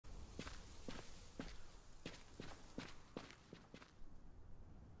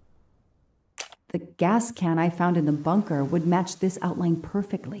The gas can I found in the bunker would match this outline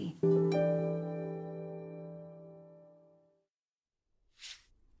perfectly.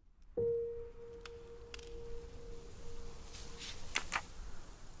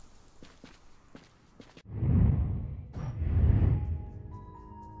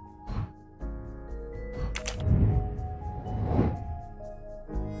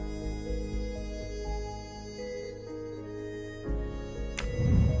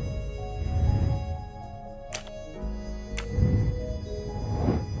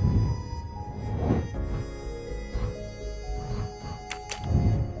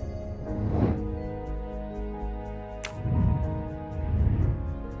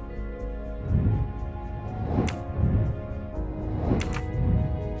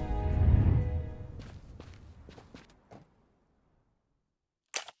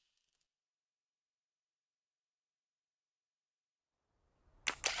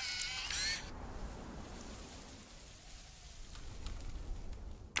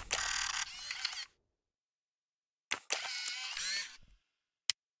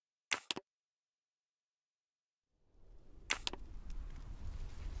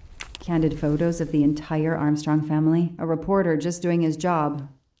 Candid photos of the entire Armstrong family. A reporter just doing his job.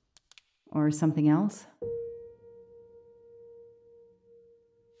 Or something else?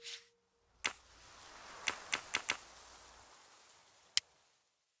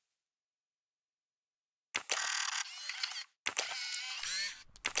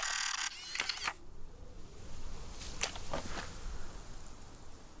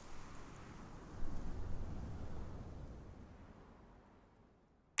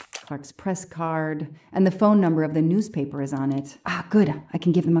 Clark's press card, and the phone number of the newspaper is on it. Ah, good. I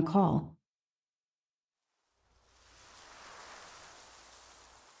can give him a call.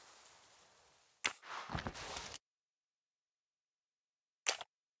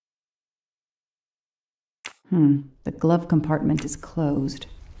 The glove compartment is closed.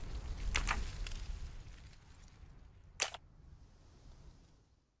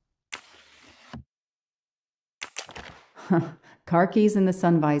 Car keys in the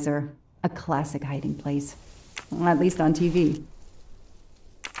sun visor. A classic hiding place. At least on TV.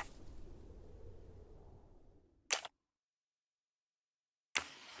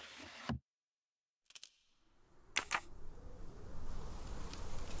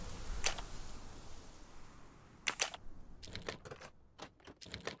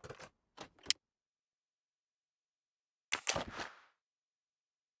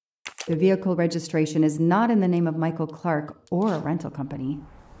 The vehicle registration is not in the name of Michael Clark or a rental company.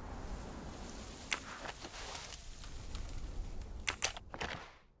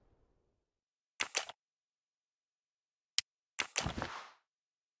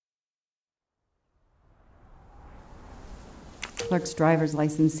 Clark's driver's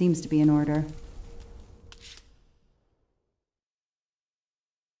license seems to be in order.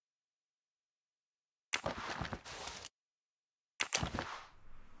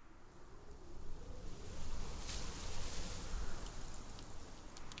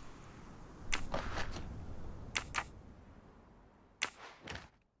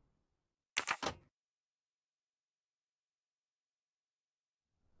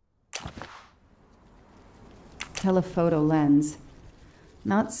 Telephoto lens.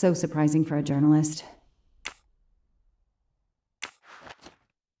 Not so surprising for a journalist.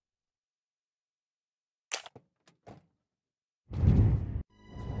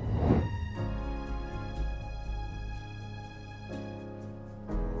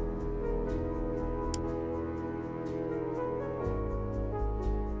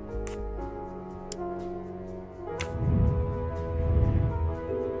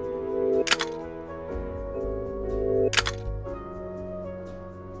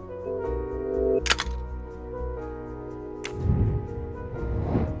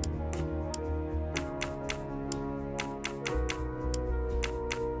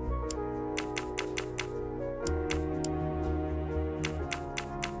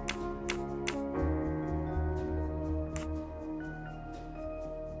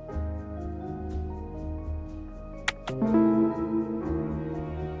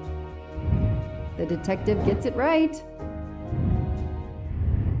 The detective gets it right.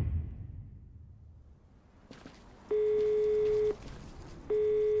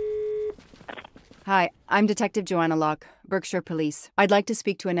 Hi, I'm Detective Joanna Locke, Berkshire Police. I'd like to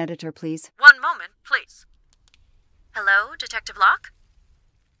speak to an editor, please. One moment, please. Hello, Detective Locke?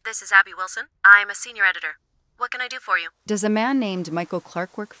 This is Abby Wilson. I'm a senior editor. What can I do for you? Does a man named Michael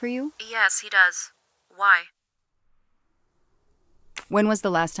Clark work for you? Yes, he does. Why? When was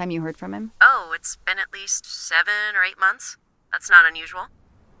the last time you heard from him? Oh, it's been at least 7 or 8 months. That's not unusual.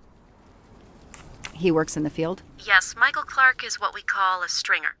 He works in the field? Yes, Michael Clark is what we call a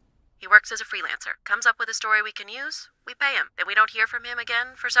stringer. He works as a freelancer, comes up with a story we can use, we pay him, then we don't hear from him again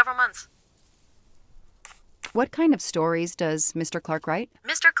for several months. What kind of stories does Mr. Clark write?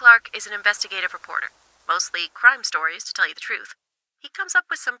 Mr. Clark is an investigative reporter, mostly crime stories, to tell you the truth. He comes up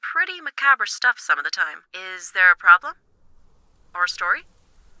with some pretty macabre stuff some of the time. Is there a problem? Or a story?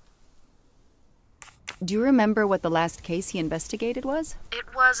 Do you remember what the last case he investigated was?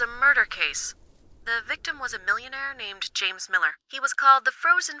 It was a murder case. The victim was a millionaire named James Miller. He was called the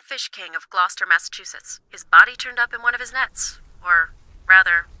Frozen Fish King of Gloucester, Massachusetts. His body turned up in one of his nets. Or,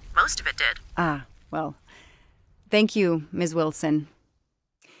 rather, most of it did. Ah, well, thank you, Ms. Wilson.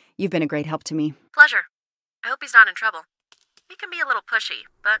 You've been a great help to me. Pleasure. I hope he's not in trouble. He can be a little pushy,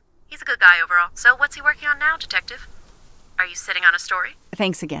 but he's a good guy overall. So what's he working on now, Detective? Are you sitting on a story?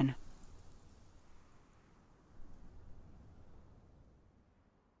 Thanks again.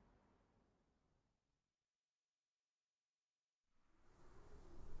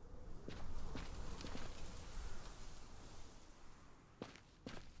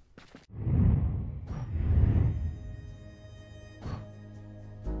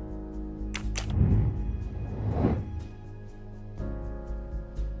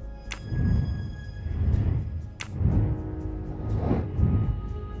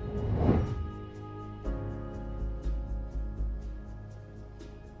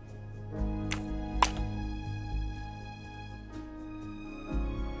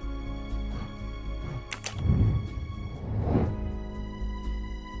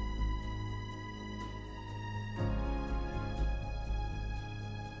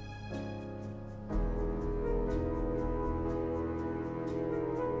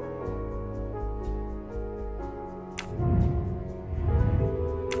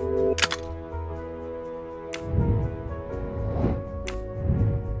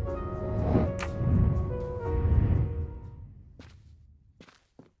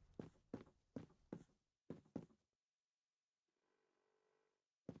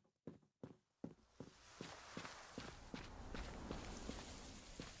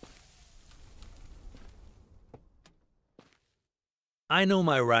 I know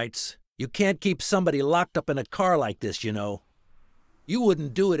my rights. You can't keep somebody locked up in a car like this, you know. You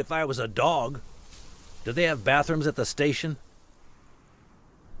wouldn't do it if I was a dog. Do they have bathrooms at the station?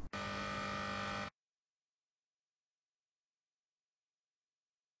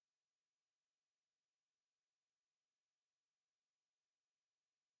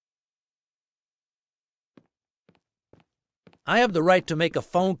 I have the right to make a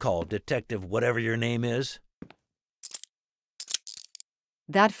phone call, Detective whatever your name is.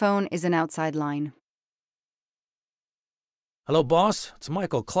 That phone is an outside line. Hello, boss. It's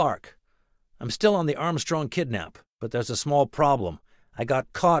Michael Clark. I'm still on the Armstrong kidnap, but there's a small problem. I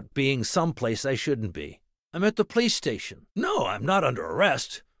got caught being someplace I shouldn't be. I'm at the police station. No, I'm not under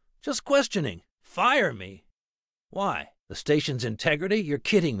arrest. Just questioning. Fire me. Why? The station's integrity? You're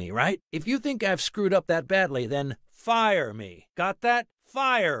kidding me, right? If you think I've screwed up that badly, then fire me. Got that?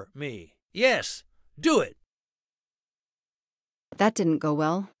 Fire me. Yes, do it. That didn't go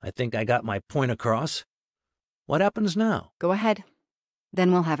well. I think I got my point across. What happens now? Go ahead.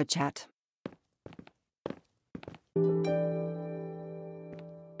 Then we'll have a chat.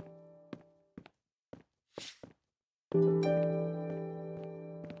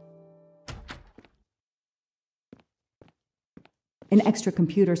 An extra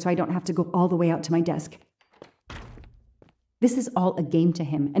computer so I don't have to go all the way out to my desk. This is all a game to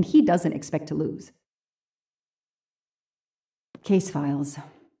him, and he doesn't expect to lose. Case files.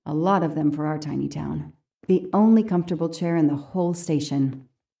 A lot of them for our tiny town. The only comfortable chair in the whole station.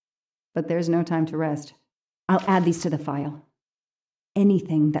 But there's no time to rest. I'll add these to the file.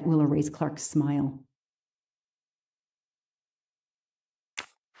 Anything that will erase Clark's smile.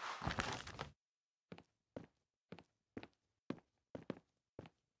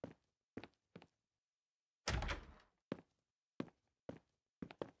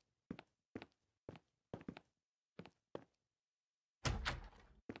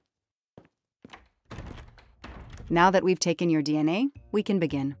 Now that we've taken your DNA, we can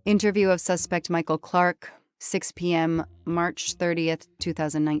begin. Interview of suspect Michael Clark, 6 p.m., March 30th,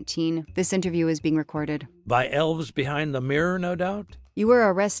 2019. This interview is being recorded. By elves behind the mirror, no doubt? You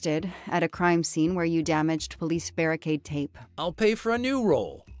were arrested at a crime scene where you damaged police barricade tape. I'll pay for a new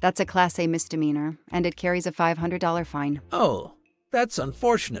roll. That's a Class A misdemeanor, and it carries a $500 fine. Oh, that's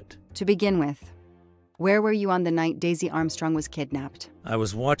unfortunate. To begin with, where were you on the night Daisy Armstrong was kidnapped? I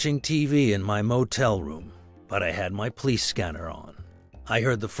was watching TV in my motel room, but I had my police scanner on. I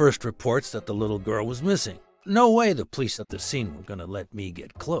heard the first reports that the little girl was missing. No way the police at the scene were gonna let me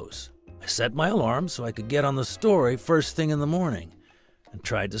get close. I set my alarm so I could get on the story first thing in the morning and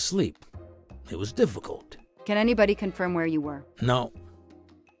tried to sleep. It was difficult. Can anybody confirm where you were? No,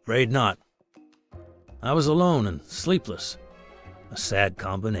 afraid not. I was alone and sleepless. A sad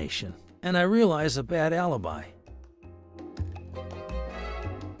combination. And I realized a bad alibi.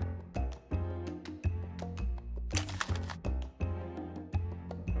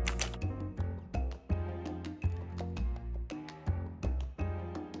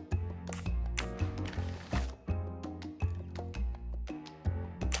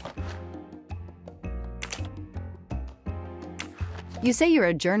 You say you're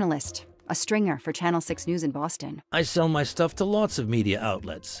a journalist, a stringer for Channel 6 News in Boston. I sell my stuff to lots of media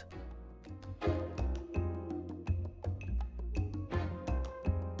outlets.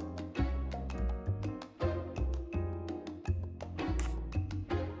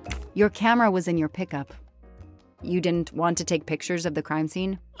 Your camera was in your pickup. You didn't want to take pictures of the crime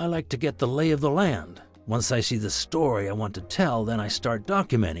scene? I like to get the lay of the land. Once I see the story I want to tell, then I start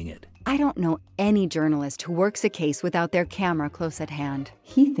documenting it. I don't know any journalist who works a case without their camera close at hand.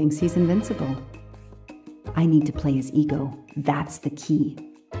 He thinks he's invincible. I need to play his ego. That's the key.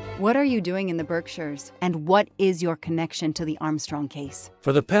 What are you doing in the Berkshires? And what is your connection to the Armstrong case?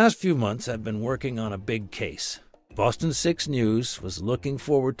 For the past few months, I've been working on a big case. Boston 6 News was looking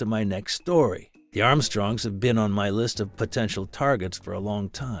forward to my next story. The Armstrongs have been on my list of potential targets for a long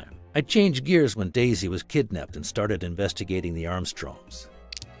time. I changed gears when Daisy was kidnapped and started investigating the Armstrongs.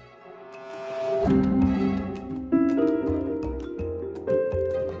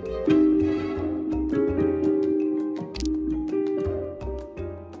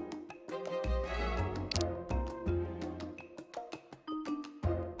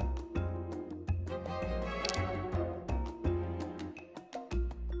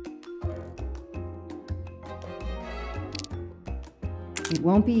 It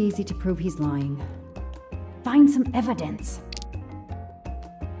won't be easy to prove he's lying. Find some evidence.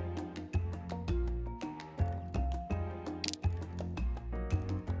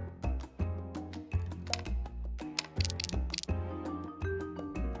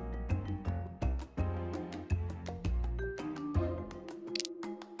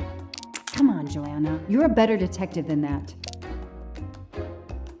 Come on, Joanna. You're a better detective than that.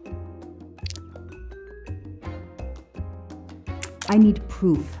 I need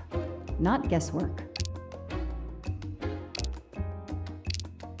proof, not guesswork.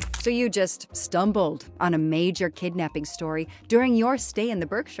 So you just stumbled on a major kidnapping story during your stay in the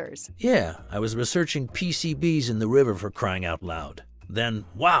Berkshires? Yeah, I was researching PCBs in the river for crying out loud. Then,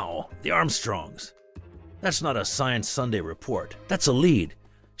 wow, the Armstrongs. That's not a Science Sunday report. That's a lead.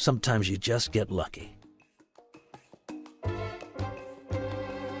 Sometimes you just get lucky.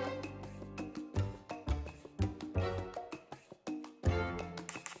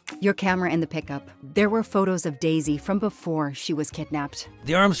 Your camera in the pickup. There were photos of Daisy from before she was kidnapped.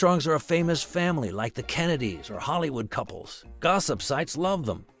 The Armstrongs are a famous family, like the Kennedys or Hollywood couples. Gossip sites love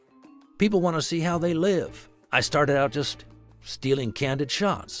them. People want to see how they live. I started out just stealing candid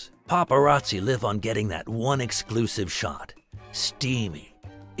shots. Paparazzi live on getting that one exclusive shot. Steamy,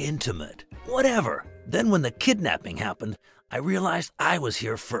 intimate, whatever. Then when the kidnapping happened, I realized I was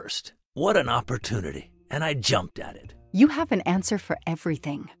here first. What an opportunity, and I jumped at it. You have an answer for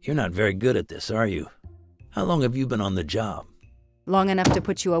everything. You're not very good at this, are you? How long have you been on the job? Long enough to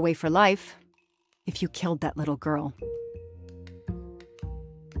put you away for life, if you killed that little girl.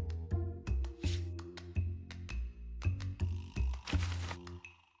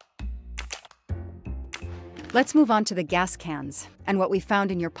 Let's move on to the gas cans and what we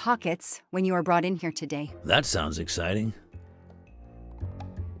found in your pockets when you were brought in here today. That sounds exciting.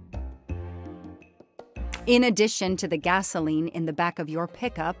 In addition to the gasoline in the back of your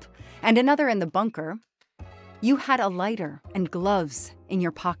pickup and another in the bunker, you had a lighter and gloves in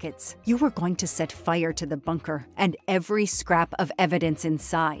your pockets. You were going to set fire to the bunker and every scrap of evidence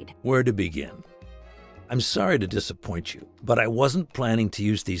inside. Where to begin? I'm sorry to disappoint you, but I wasn't planning to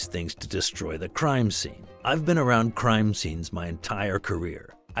use these things to destroy the crime scene. I've been around crime scenes my entire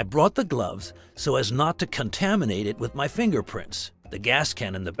career. I brought the gloves so as not to contaminate it with my fingerprints. The gas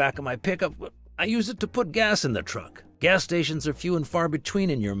can in the back of my pickup, I use it to put gas in the truck. Gas stations are few and far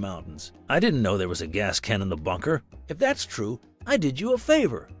between in your mountains. I didn't know there was a gas can in the bunker. If that's true, I did you a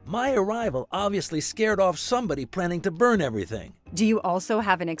favor. My arrival obviously scared off somebody planning to burn everything. Do you also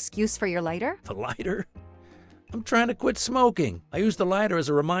have an excuse for your lighter? The lighter? I'm trying to quit smoking. I use the lighter as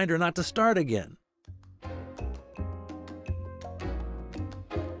a reminder not to start again.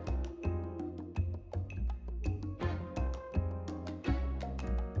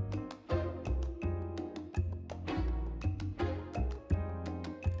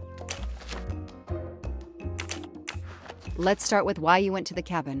 Let's start with why you went to the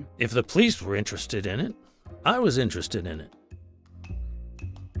cabin. If the police were interested in it, I was interested in it.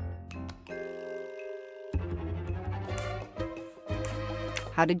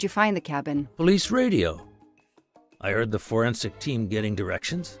 How did you find the cabin? Police radio. I heard the forensic team getting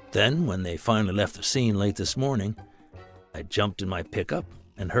directions. Then, when they finally left the scene late this morning, I jumped in my pickup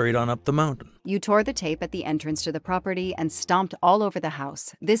and hurried on up the mountain. You tore the tape at the entrance to the property and stomped all over the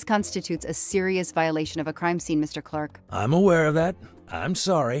house. This constitutes a serious violation of a crime scene, Mr. Clark. I'm aware of that. I'm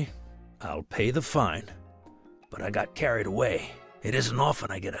sorry. I'll pay the fine. But I got carried away. It isn't often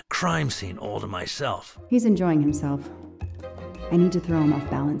I get a crime scene all to myself. He's enjoying himself. I need to throw him off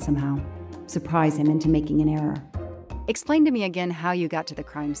balance somehow. Surprise him into making an error. Explain to me again how you got to the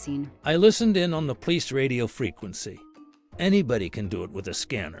crime scene. I listened in on the police radio frequency. Anybody can do it with a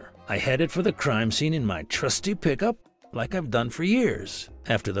scanner. I headed for the crime scene in my trusty pickup, like I've done for years.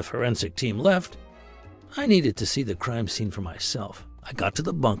 After the forensic team left, I needed to see the crime scene for myself. I got to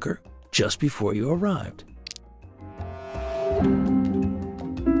the bunker just before you arrived.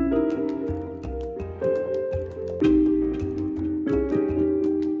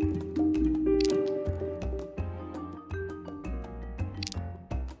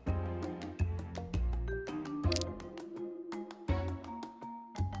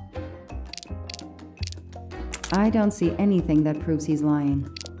 I don't see anything that proves he's lying.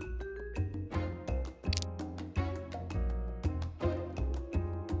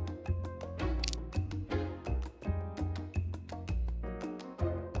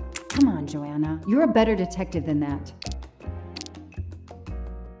 Come on, Joanna. You're a better detective than that.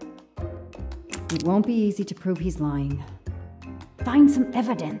 It won't be easy to prove he's lying. Find some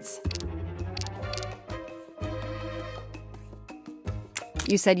evidence.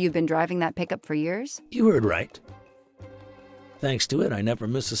 You said you've been driving that pickup for years? You heard right. Thanks to it, I never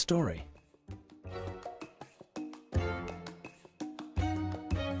miss a story.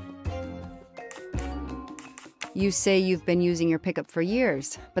 You say you've been using your pickup for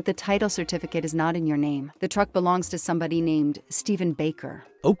years, but the title certificate is not in your name. The truck belongs to somebody named Stephen Baker.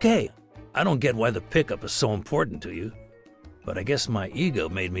 Okay, I don't get why the pickup is so important to you, but I guess my ego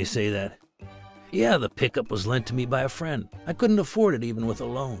made me say that. Yeah, the pickup was lent to me by a friend. I couldn't afford it even with a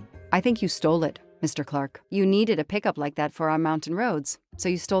loan. I think you stole it, Mr. Clark. You needed a pickup like that for our mountain roads, so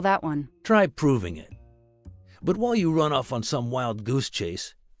you stole that one. Try proving it. But while you run off on some wild goose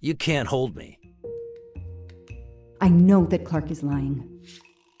chase, you can't hold me. I know that Clark is lying.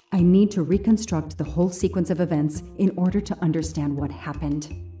 I need to reconstruct the whole sequence of events in order to understand what happened.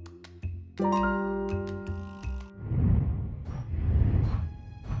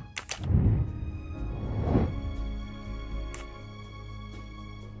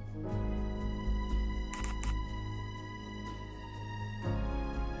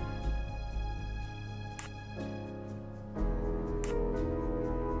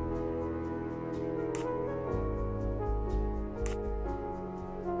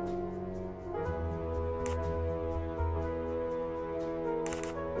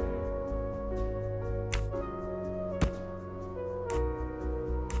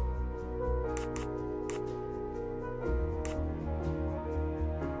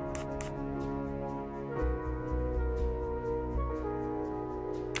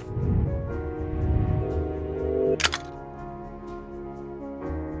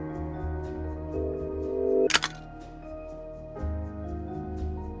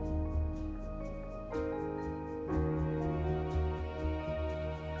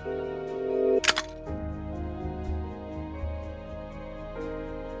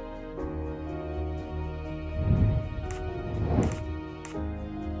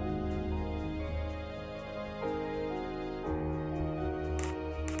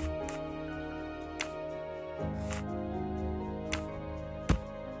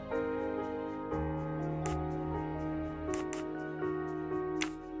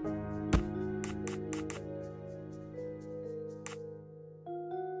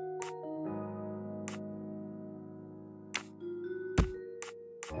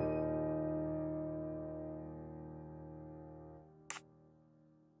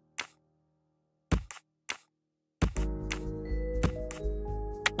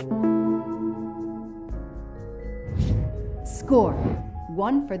 Score.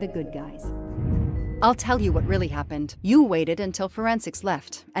 1 for the good guys. I'll tell you what really happened. You waited until forensics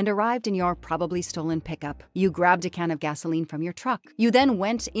left and arrived in your probably stolen pickup. You grabbed a can of gasoline from your truck. You then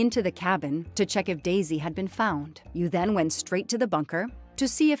went into the cabin to check if Daisy had been found. You then went straight to the bunker to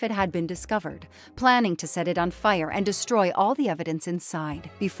see if it had been discovered, planning to set it on fire and destroy all the evidence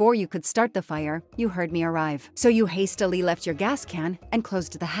inside. Before you could start the fire, you heard me arrive. So you hastily left your gas can and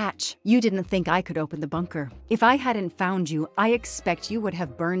closed the hatch. You didn't think I could open the bunker. If I hadn't found you, I expect you would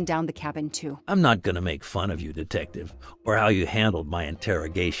have burned down the cabin too. I'm not gonna make fun of you, Detective, or how you handled my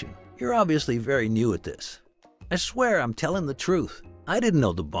interrogation. You're obviously very new at this. I swear I'm telling the truth. I didn't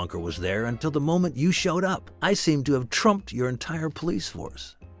know the bunker was there until the moment you showed up. I seem to have trumped your entire police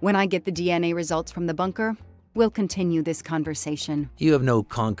force. When I get the DNA results from the bunker, we'll continue this conversation. You have no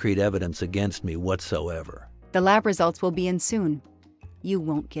concrete evidence against me whatsoever. The lab results will be in soon. You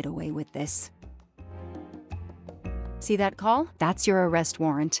won't get away with this. See that call? That's your arrest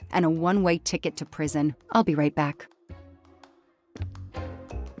warrant and a one-way ticket to prison. I'll be right back.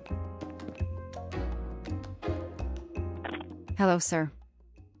 Hello, sir.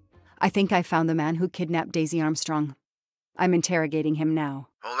 I think I found the man who kidnapped Daisy Armstrong. I'm interrogating him now.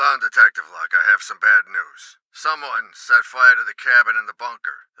 Hold on, Detective Locke. I have some bad news. Someone set fire to the cabin in the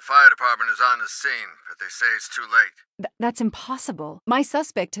bunker. The fire department is on the scene, but they say it's too late. That's impossible. My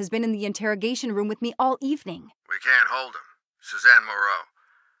suspect has been in the interrogation room with me all evening. We can't hold him. Suzanne Moreau.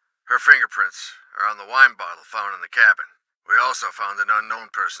 Her fingerprints are on the wine bottle found in the cabin. We also found an unknown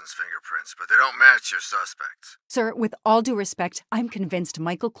person's fingerprints, but they don't match your suspects. Sir, with all due respect, I'm convinced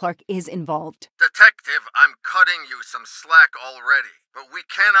Michael Clark is involved. Detective, I'm cutting you some slack already. But we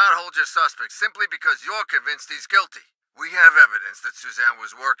cannot hold your suspect simply because you're convinced he's guilty. We have evidence that Suzanne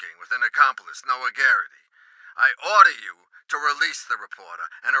was working with an accomplice, Noah Garrity. I order you to release the reporter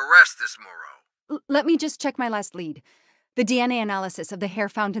and arrest this Moreau. Let me just check my last lead. The DNA analysis of the hair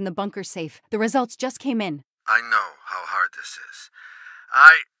found in the bunker safe. The results just came in. I know how hard this is.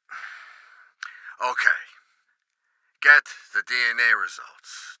 Okay. Get the DNA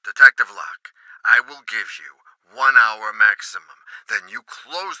results. Detective Locke, I will give you 1 hour maximum. Then you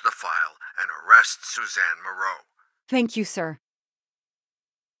close the file and arrest Suzanne Moreau. Thank you, sir.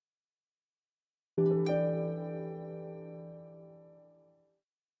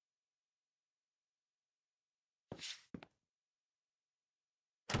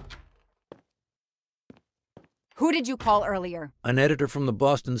 Who did you call earlier? An editor from the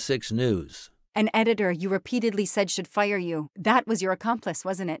Boston 6 News. An editor you repeatedly said should fire you. That was your accomplice,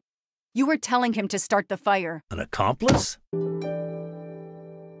 wasn't it? You were telling him to start the fire. An accomplice?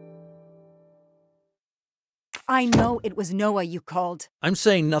 I know it was Noah you called. I'm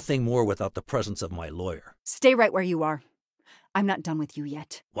saying nothing more without the presence of my lawyer. Stay right where you are. I'm not done with you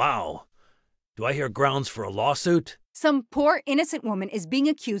yet. Wow. Do I hear grounds for a lawsuit? Some poor, innocent woman is being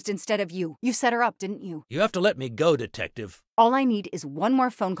accused instead of you. You set her up, didn't you? You have to let me go, Detective. All I need is one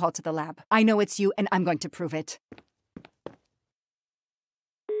more phone call to the lab. I know it's you, and I'm going to prove it.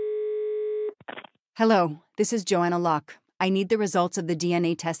 Hello, this is Joanna Locke. I need the results of the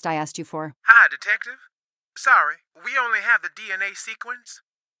DNA test I asked you for. Hi, Detective. Sorry, we only have the DNA sequence.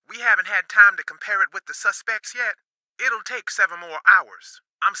 We haven't had time to compare it with the suspects yet. It'll take 7 more hours.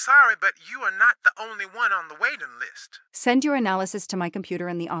 I'm sorry, but you are not the only one on the waiting list. Send your analysis to my computer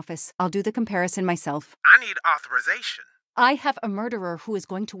in the office. I'll do the comparison myself. I need authorization. I have a murderer who is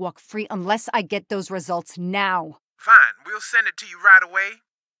going to walk free unless I get those results now. Fine, we'll send it to you right away,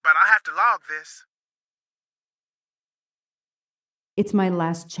 but I'll have to log this. It's my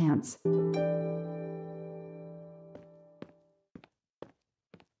last chance.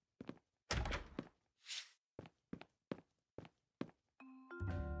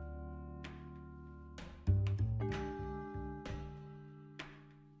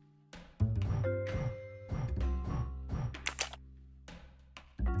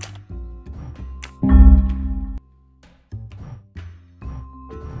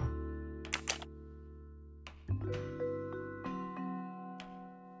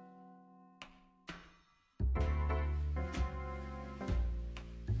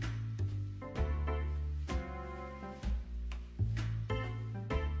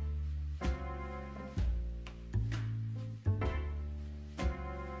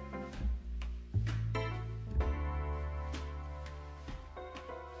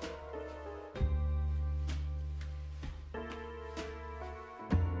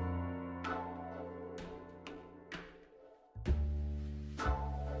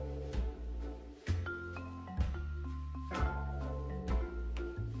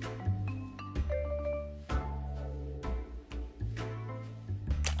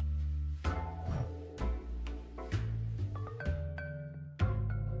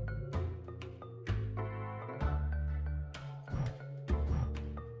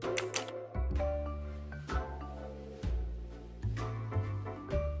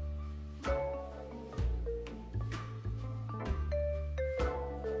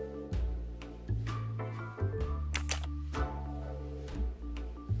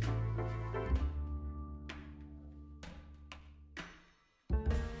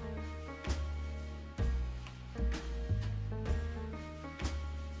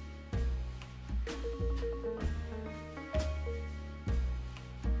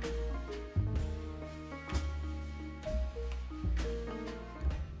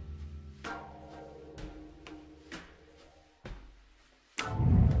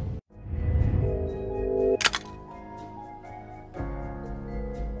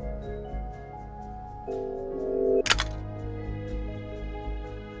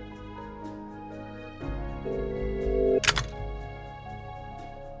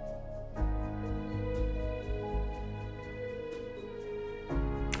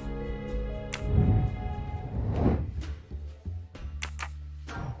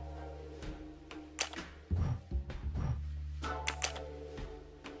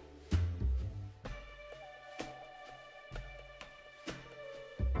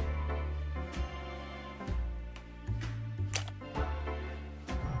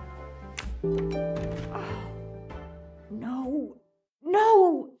 No.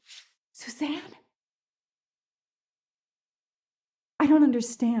 No! Suzanne? I don't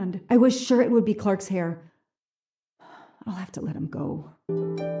understand. I was sure it would be Clark's hair. I'll have to let him go.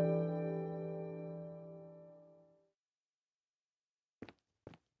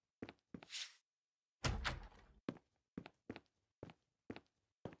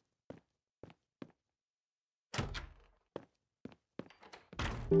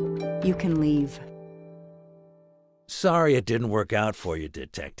 You can leave. Sorry it didn't work out for you,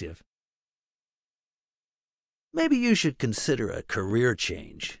 Detective. Maybe you should consider a career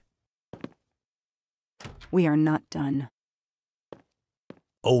change. We are not done.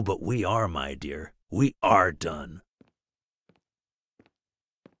 Oh, but we are, my dear. We are done.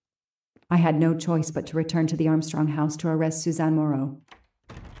 I had no choice but to return to the Armstrong house to arrest Suzanne Moreau.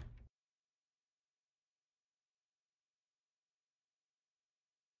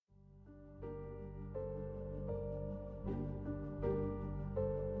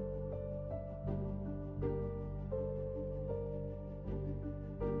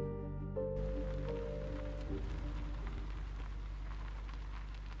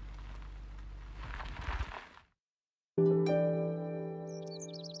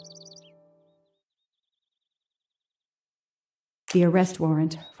 The arrest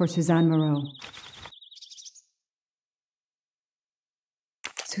warrant for Suzanne Moreau.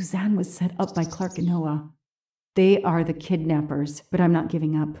 Suzanne was set up by Clark and Noah. They are the kidnappers, but I'm not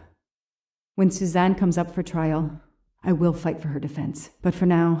giving up. When Suzanne comes up for trial, I will fight for her defense. But for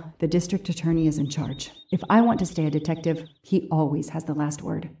now, the district attorney is in charge. If I want to stay a detective, he always has the last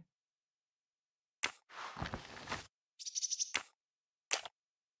word.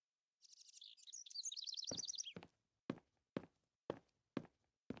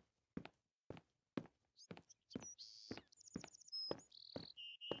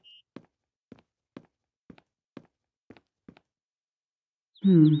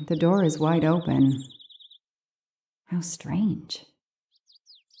 The door is wide open. How strange.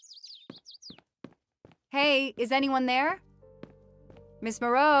 Hey, is anyone there? Miss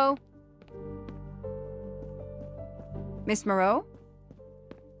Moreau? Miss Moreau?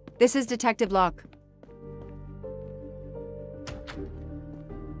 This is Detective Locke.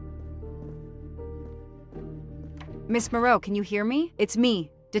 Miss Moreau, can you hear me? It's me,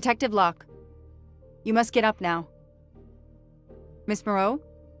 Detective Locke. You must get up now. Miss Moreau?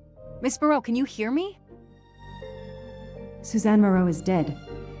 Miss Moreau, can you hear me? Suzanne Moreau is dead.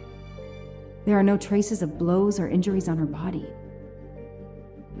 There are no traces of blows or injuries on her body.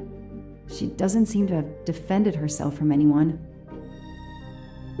 She doesn't seem to have defended herself from anyone.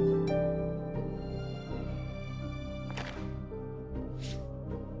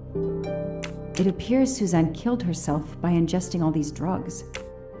 It appears Suzanne killed herself by ingesting all these drugs.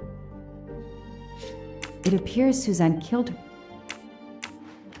 It appears Suzanne killed...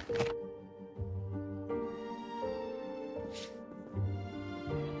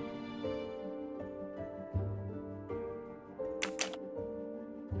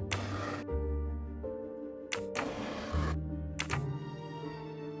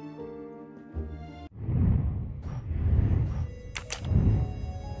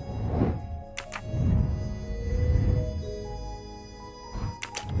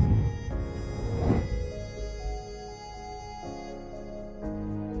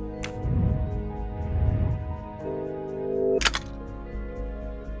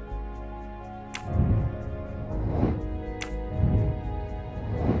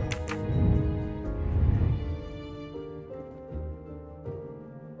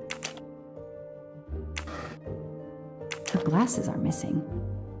 Her glasses are missing.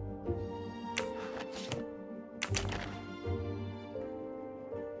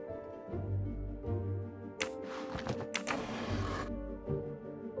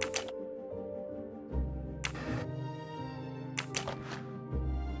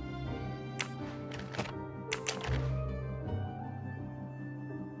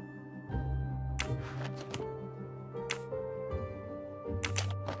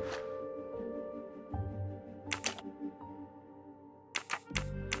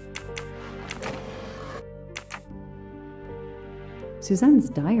 Suzanne's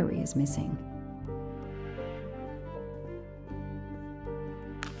diary is missing.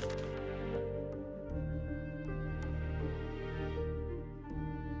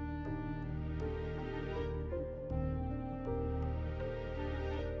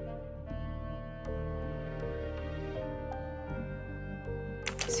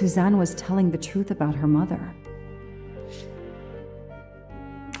 Suzanne was telling the truth about her mother.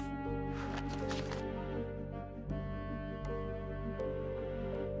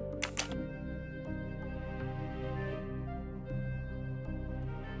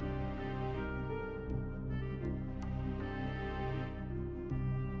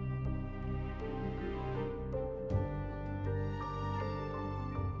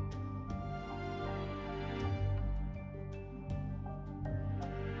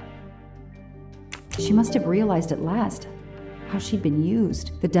 She must have realized at last how she'd been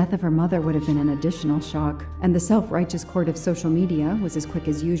used. The death of her mother would have been an additional shock, and the self-righteous court of social media was as quick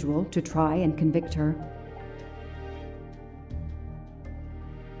as usual to try and convict her.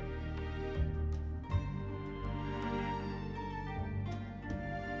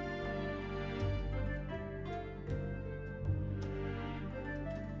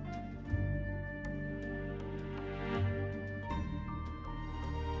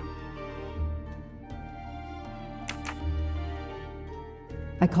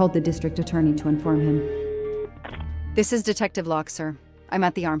 I called the district attorney to inform him. This is Detective Locke, sir. I'm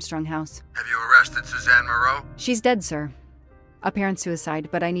at the Armstrong house. Have you arrested Suzanne Moreau? She's dead, sir. Apparent suicide,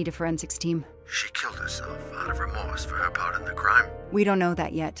 but I need a forensics team. She killed herself out of remorse for her part in the crime. We don't know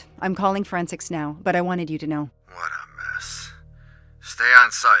that yet. I'm calling forensics now, but I wanted you to know. What a mess. Stay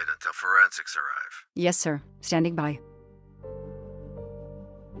on site until forensics arrive. Yes, sir. Standing by.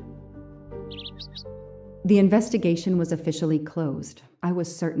 The investigation was officially closed. I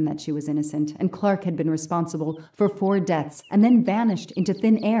was certain that she was innocent, and Clark had been responsible for 4 deaths and then vanished into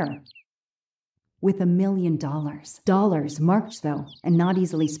thin air. With $1 million. Dollars marked, though, and not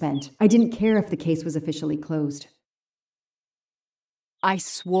easily spent. I didn't care if the case was officially closed. I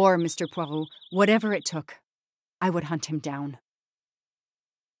swore, Mr. Poirot, whatever it took, I would hunt him down.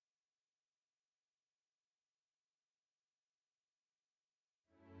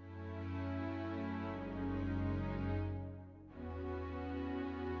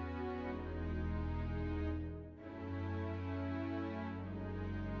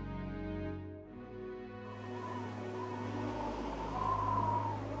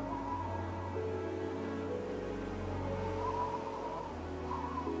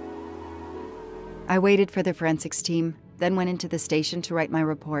 I waited for the forensics team, then went into the station to write my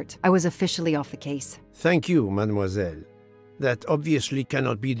report. I was officially off the case. Thank you, mademoiselle. That obviously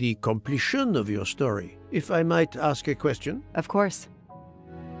cannot be the completion of your story. If I might ask a question? Of course.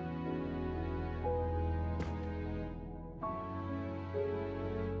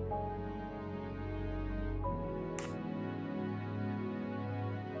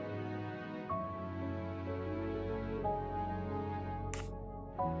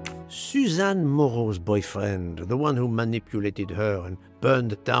 Suzanne Moreau's boyfriend, the one who manipulated her and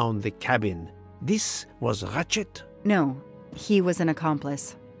burned down the cabin, this was Ratchet? No, he was an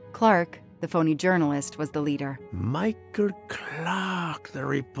accomplice. Clark, the phony journalist, was the leader. Michael Clark, the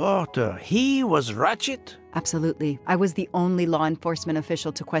reporter, he was Ratchet? Absolutely. I was the only law enforcement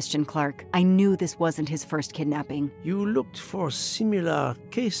official to question Clark. I knew this wasn't his first kidnapping. You looked for similar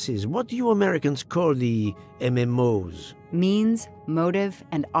cases. What do you Americans call the MMOs? Means, motive,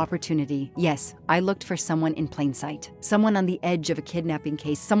 and opportunity. Yes, I looked for someone in plain sight. Someone on the edge of a kidnapping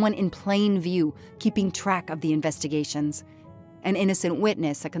case. Someone in plain view, keeping track of the investigations. An innocent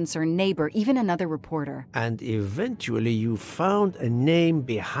witness, a concerned neighbor, even another reporter. And eventually you found a name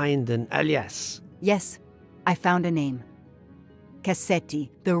behind an alias. Yes, I found a name.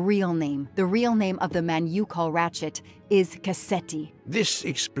 Cassetti, the real name. The real name of the man you call Ratchet is Cassetti. This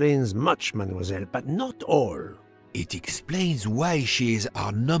explains much, mademoiselle, but not all. It explains why she is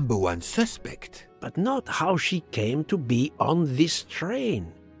our #1 suspect. But not how she came to be on this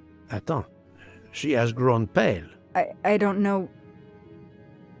train. Attends, she has grown pale. I don't know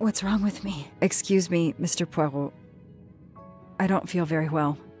what's wrong with me. Excuse me, Mr. Poirot. I don't feel very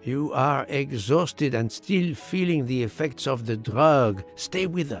well. You are exhausted and still feeling the effects of the drug. Stay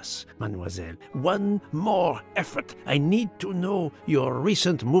with us, mademoiselle. One more effort. I need to know your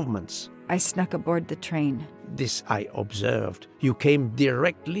recent movements. I snuck aboard the train. This I observed. You came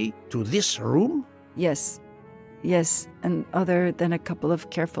directly to this room? Yes, and other than a couple of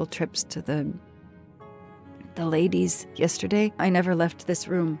careful trips to the ladies yesterday, I never left this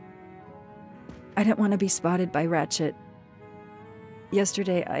room. I didn't want to be spotted by Ratchet.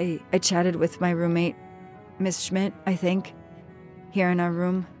 Yesterday, I chatted with my roommate, Miss Schmidt, I think, here in our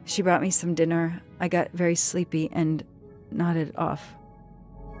room. She brought me some dinner. I got very sleepy and nodded off.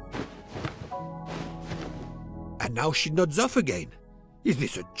 And now she nods off again. Is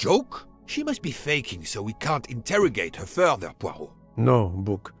this a joke? She must be faking, so we can't interrogate her further, Poirot. No,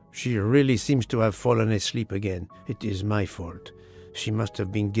 Book. She really seems to have fallen asleep again. It is my fault. She must have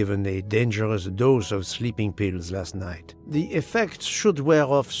been given a dangerous dose of sleeping pills last night. The effects should wear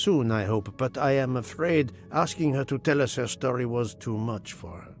off soon, I hope, but I am afraid asking her to tell us her story was too much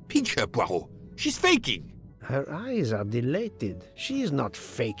for her. Pinch her, Poirot. She's faking. Her eyes are dilated. She is not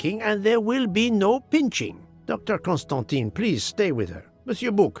faking, and there will be no pinching. Dr. Constantine, please stay with her.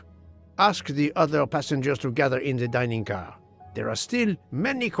 Monsieur Bouc, ask the other passengers to gather in the dining car. There are still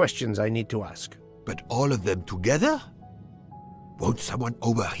many questions I need to ask. But all of them together? Won't someone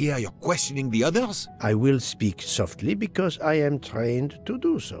overhear you questioning the others? I will speak softly because I am trained to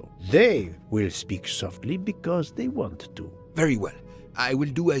do so. They will speak softly because they want to. Very well. I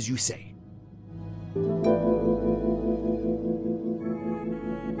will do as you say.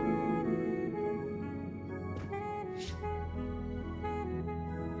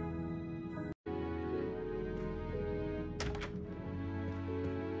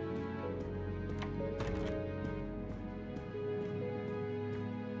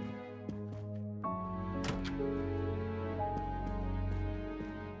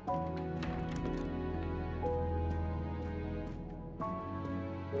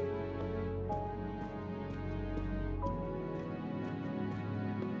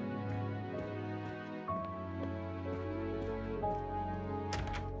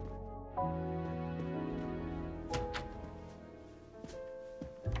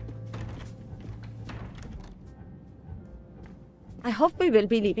 I hope we will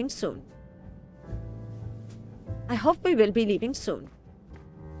be leaving soon. I hope we will be leaving soon.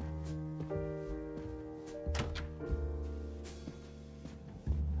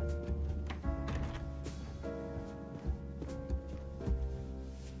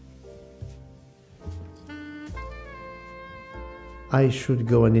 I should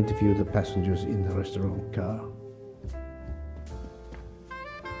go and interview the passengers in the restaurant car.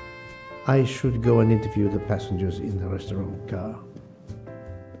 I should go and interview the passengers in the restaurant car.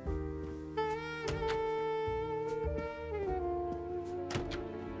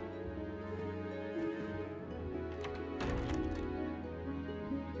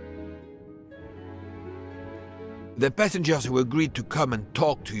 The passengers who agreed to come and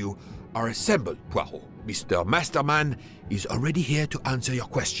talk to you are assembled, Poirot. Mr. Masterman is already here to answer your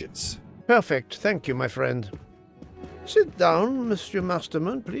questions. Perfect, thank you, my friend. Sit down, Monsieur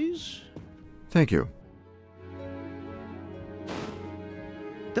Masterman, please. Thank you.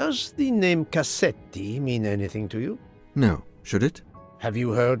 Does the name Cassetti mean anything to you? No, should it? Have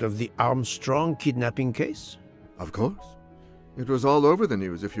you heard of the Armstrong kidnapping case? Of course. It was all over the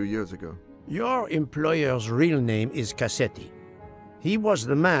news a few years ago. Your employer's real name is Cassetti. He was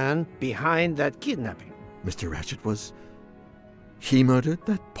the man behind that kidnapping. Mr. Ratchet was... He murdered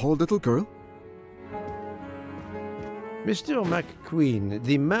that poor little girl? Mr. McQueen,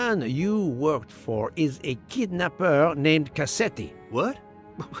 the man you worked for is a kidnapper named Cassetti. What?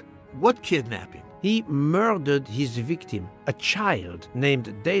 What kidnapping? He murdered his victim, a child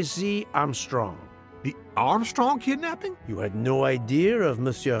named Daisy Armstrong. The Armstrong kidnapping? You had no idea of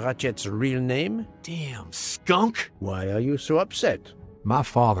Monsieur Ratchet's real name? Damn skunk! Why are you so upset? My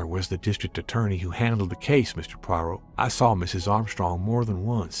father was the district attorney who handled the case, Mr. Poirot. I saw Mrs. Armstrong more than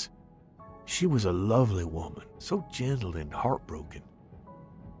once. She was a lovely woman, so gentle and heartbroken.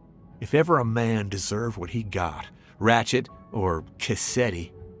 If ever a man deserved what he got, Ratchet, or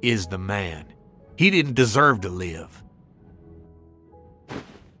Cassetti, is the man. He didn't deserve to live.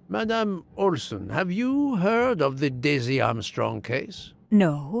 Madame Olson, have you heard of the Daisy Armstrong case?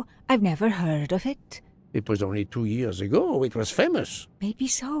 No, I've never heard of it. It was only 2 years ago. It was famous. Maybe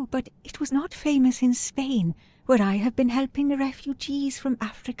so, but it was not famous in Spain, where I have been helping the refugees from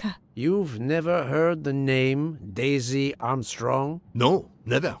Africa. You've never heard the name Daisy Armstrong? No,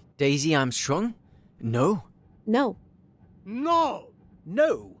 never. Daisy Armstrong? No. No. No!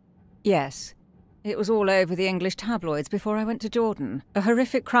 No! Yes. It was all over the English tabloids before I went to Jordan. A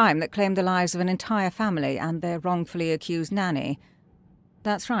horrific crime that claimed the lives of an entire family and their wrongfully accused nanny.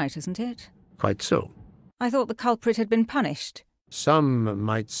 That's right, isn't it? Quite so. I thought the culprit had been punished. Some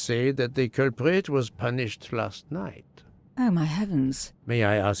might say that the culprit was punished last night. Oh, my heavens. May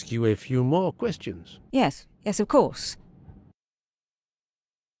I ask you a few more questions? Yes, of course.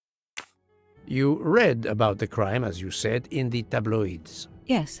 You read about the crime, as you said, in the tabloids.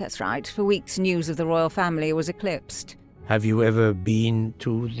 Yes, that's right. For weeks, news of the royal family was eclipsed. Have you ever been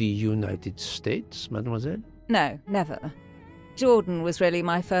to the United States, mademoiselle? No, never. Jordan was really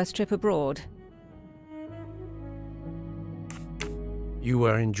my first trip abroad. You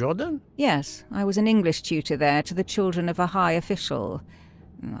were in Jordan? Yes, I was an English tutor there to the children of a high official.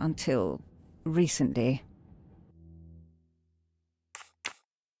 Until recently.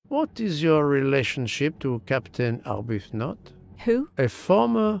 What is your relationship to Captain Arbuthnot? Who? A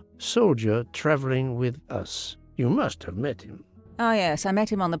former soldier traveling with us. You must have met him. Ah, yes, I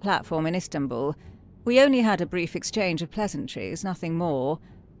met him on the platform in Istanbul. We only had a brief exchange of pleasantries, nothing more.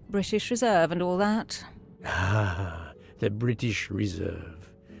 British Reserve and all that. Ah, the British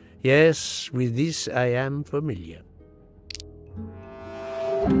Reserve. Yes, with this I am familiar.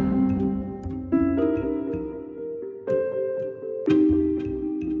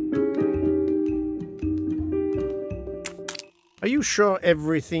 Are you you sure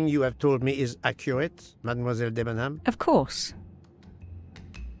everything you have told me is accurate, Mademoiselle Debenham? Of course.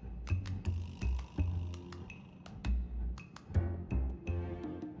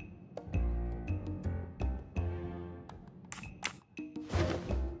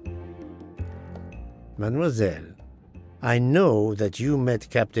 Mademoiselle, I know that you met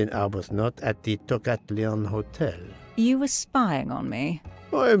Captain Arbuthnot at the Tocatlian Hotel. You were spying on me.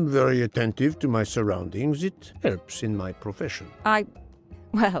 I am very attentive to my surroundings. It helps in my profession.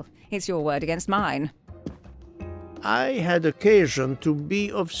 Well, it's your word against mine. I had occasion to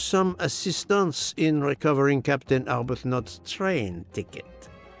be of some assistance in recovering Captain Arbuthnot's train ticket.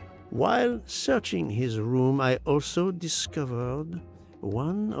 While searching his room, I also discovered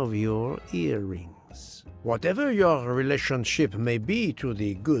one of your earrings. Whatever your relationship may be to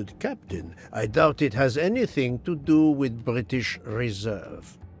the good captain, I doubt it has anything to do with British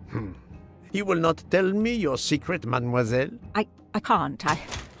Reserve. You will not tell me your secret, mademoiselle? I can't.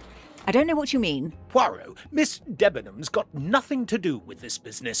 I don't know what you mean. Poirot, Miss Debenham's got nothing to do with this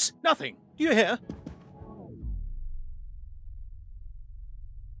business. Nothing. Do you hear?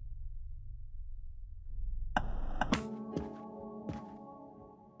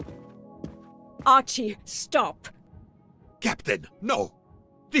 Archie, stop! Captain, no!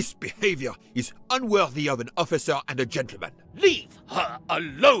 This behavior is unworthy of an officer and a gentleman. Leave her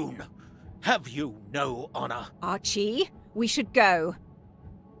alone! Have you no honor? Archie, we should go.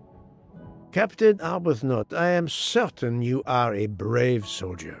 Captain Arbuthnot, I am certain you are a brave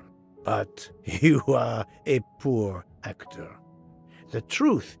soldier, but you are a poor actor. The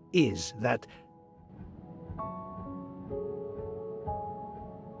truth is that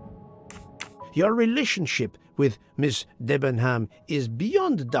your relationship with Miss Debenham is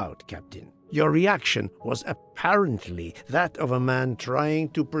beyond doubt, Captain. Your reaction was apparently that of a man trying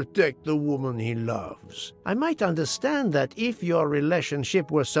to protect the woman he loves. I might understand that if your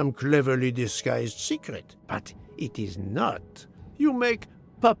relationship were some cleverly disguised secret, but it is not. You make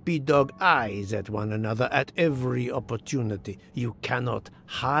puppy-dog eyes at one another at every opportunity. You cannot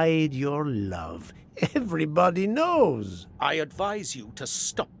hide your love. Everybody knows. I advise you to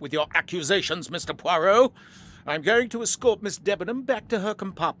stop with your accusations, Mr. Poirot. I'm going to escort Miss Debenham back to her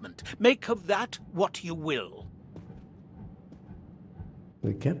compartment. Make of that what you will.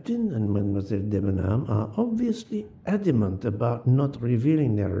 The captain and Mademoiselle Debenham are obviously adamant about not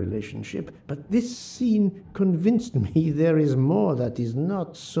revealing their relationship, but this scene convinced me there is more that is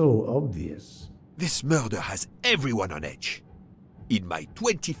not so obvious. This murder has everyone on edge. In my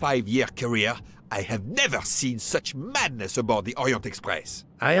 25-year career, I have never seen such madness aboard the Orient Express.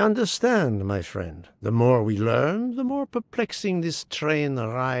 I understand, my friend. The more we learn, the more perplexing this train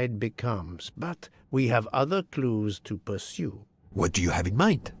ride becomes. But we have other clues to pursue. What do you have in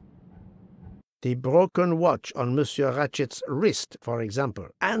mind? The broken watch on Monsieur Ratchet's wrist, for example,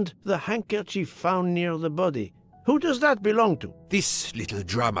 and the handkerchief found near the body. Who does that belong to? This little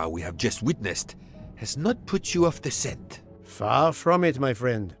drama we have just witnessed has not put you off the scent. Far from it, my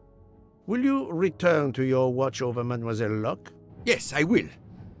friend. Will you return to your watch over Mademoiselle Locke? Yes, I will.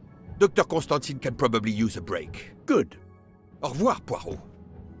 Dr. Constantine can probably use a break. Good. Au revoir, Poirot.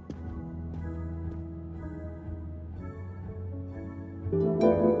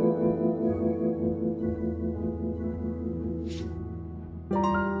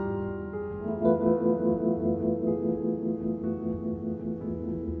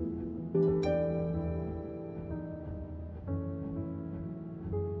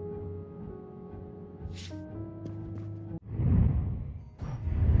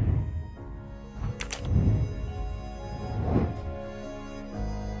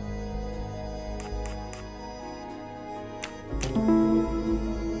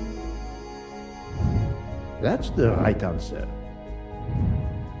 That's the right answer.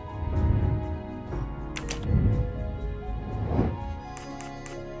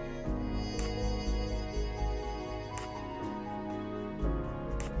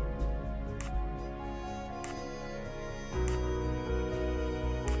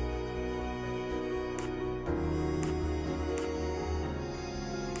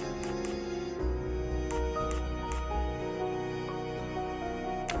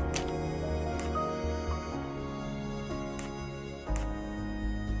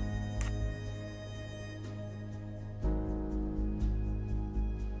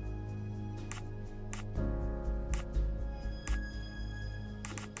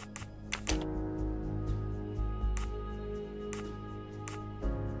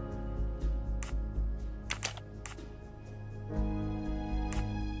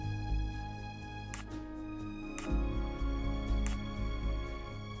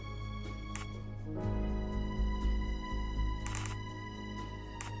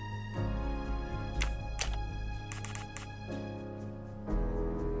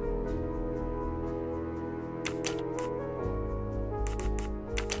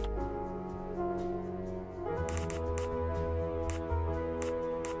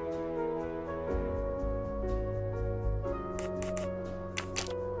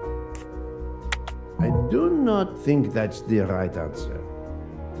 I do not think that's the right answer.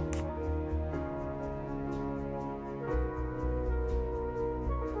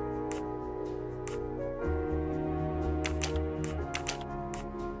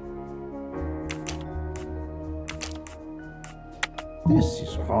 This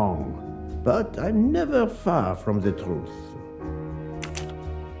is wrong, but I'm never far from the truth.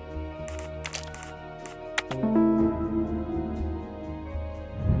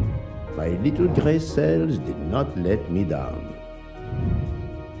 My little gray cells did not let me down.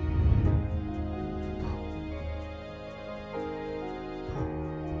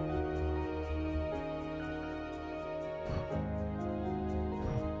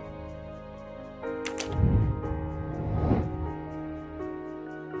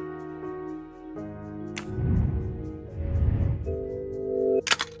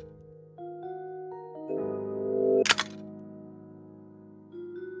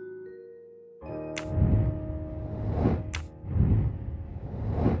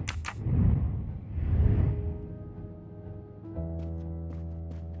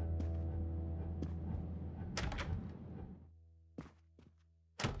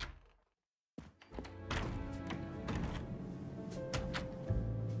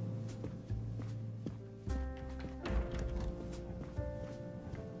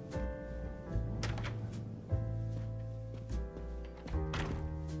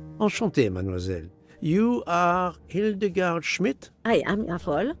 Enchanté, mademoiselle. You are Hildegard Schmidt? I am,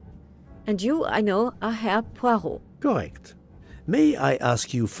 jawohl. And you, I know, are Herr Poirot. Correct. May I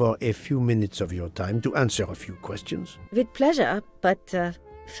ask you for a few minutes of your time to answer a few questions? With pleasure, but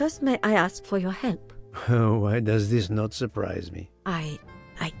first may I ask for your help? Why does this not surprise me? I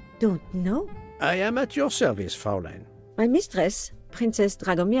don't know. I am at your service, Fraulein. My mistress, Princess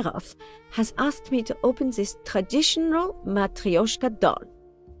Dragomirov, has asked me to open this traditional Matryoshka doll.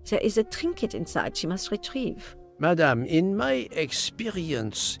 There is a trinket inside she must retrieve. Madame, in my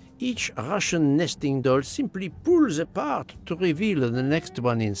experience, each Russian nesting doll simply pulls apart to reveal the next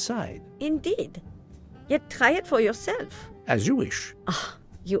one inside. Indeed. Yet try it for yourself. As you wish. Ah,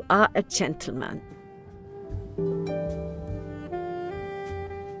 you are a gentleman.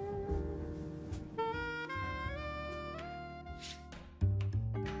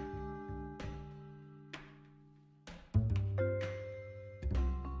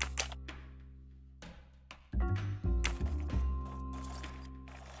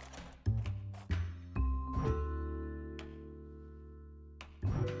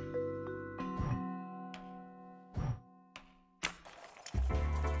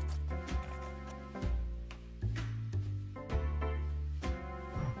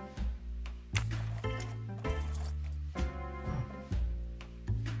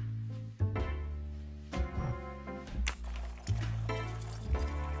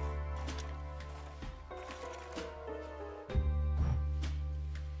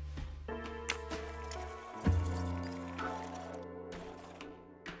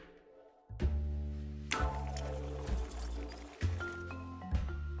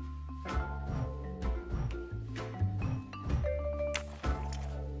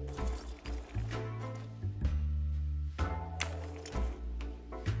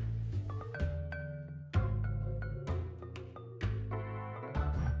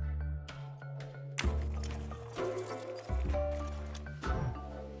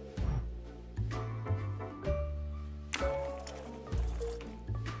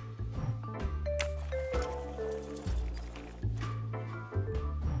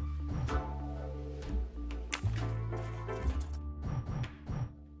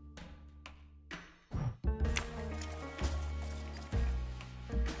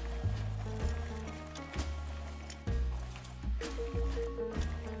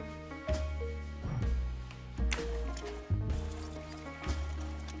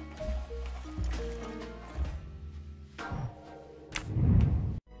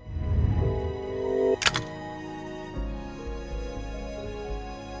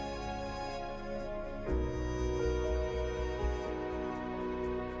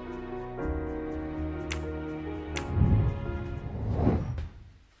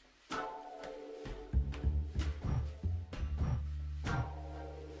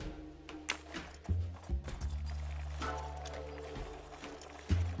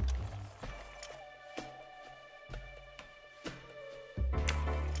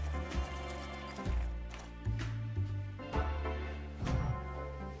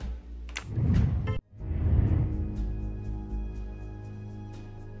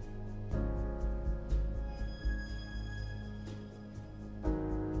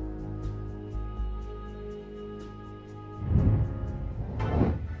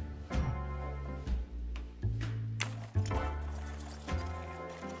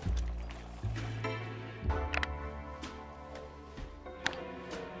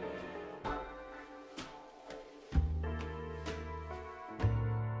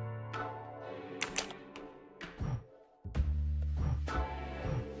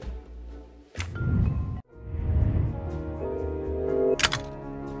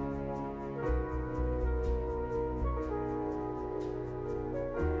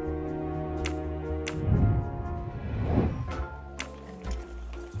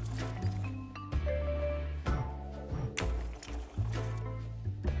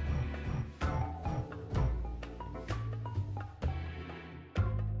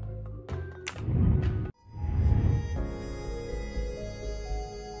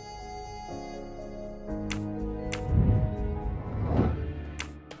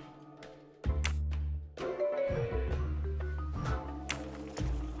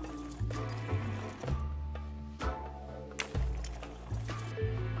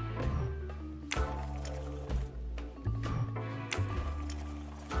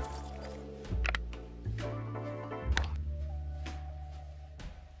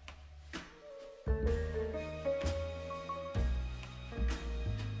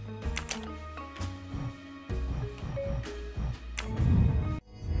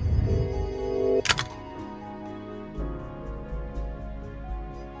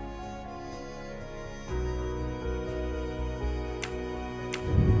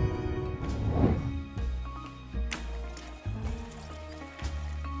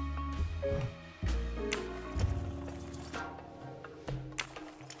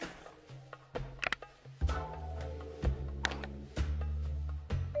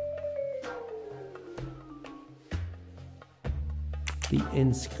 The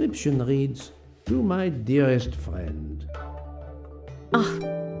inscription reads, "To my dearest friend." Ah,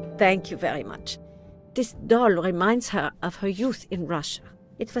 thank you very much. This doll reminds her of her youth in Russia.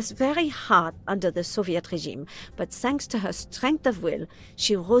 It was very hard under the Soviet regime, but thanks to her strength of will,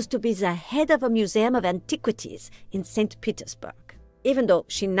 she rose to be the head of a museum of antiquities in St. Petersburg. Even though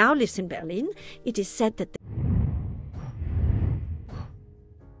she now lives in Berlin, it is said that the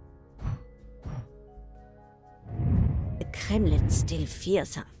Kremlin still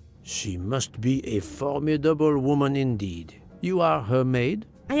fears her. She must be a formidable woman indeed. You are her maid?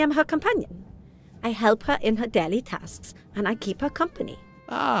 I am her companion. I help her in her daily tasks, and I keep her company.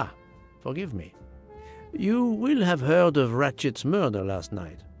 Ah, forgive me. You will have heard of Ratchet's murder last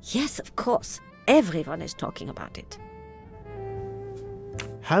night. Yes, of course. Everyone is talking about it.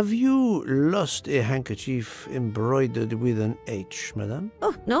 Have you lost a handkerchief embroidered with an H, madame?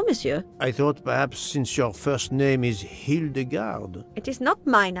 Oh, no, monsieur. I thought perhaps since your first name is Hildegard. It is not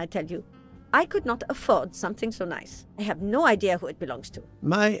mine, I tell you. I could not afford something so nice. I have no idea who it belongs to.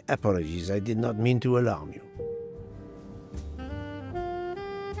 My apologies, I did not mean to alarm you.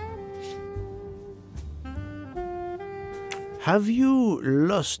 Have you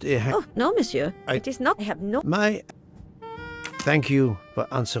lost a Oh, no, monsieur. It is not. I have no... Thank you for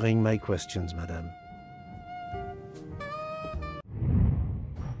answering my questions, madame.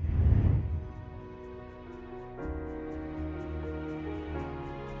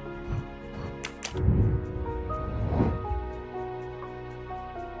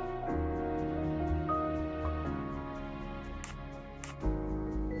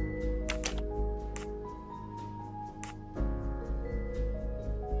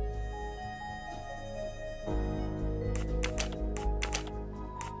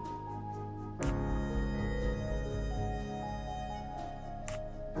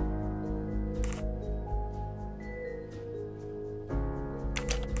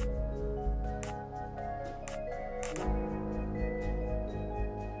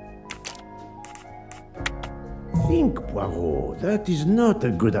 Think, Poirot. That is not a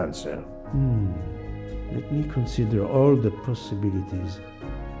good answer. Let me consider all the possibilities.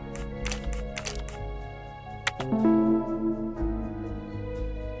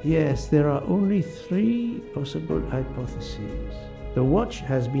 Yes, there are only 3 possible hypotheses. The watch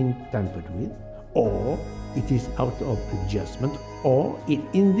has been tampered with, or it is out of adjustment, or it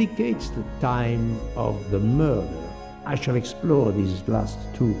indicates the time of the murder. I shall explore these last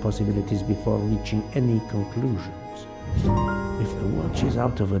 2 possibilities before reaching any conclusions. If the watch is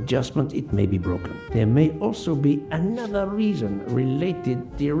out of adjustment, it may be broken. There may also be another reason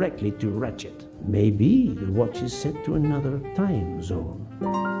related directly to Ratchet. Maybe the watch is set to another time zone.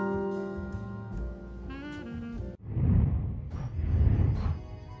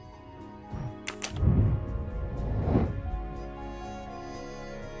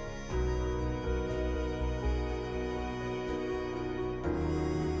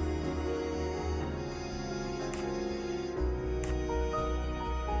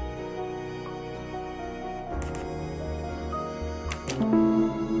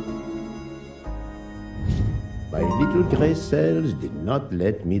 My little gray cells did not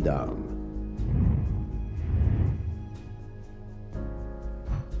let me down.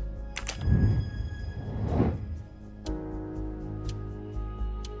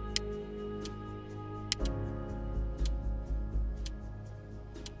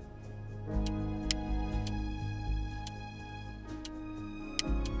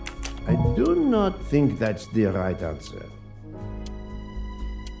 I do not think that's the right answer.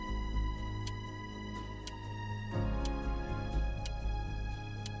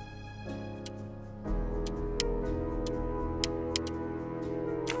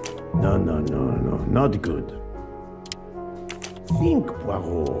 No, not good. Think,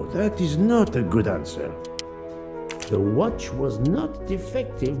 Poirot, that is not a good answer. The watch was not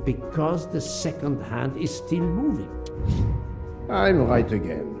defective because the second hand is still moving. I'm right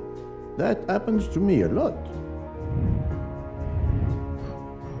again. That happens to me a lot.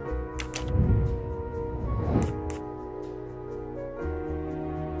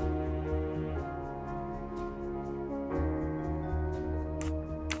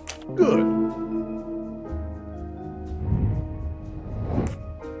 Good.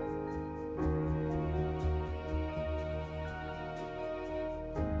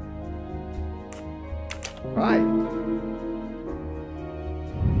 Right.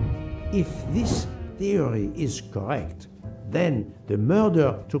 If this theory is correct, then the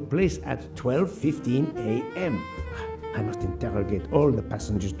murder took place at 12:15 a.m. I must interrogate all the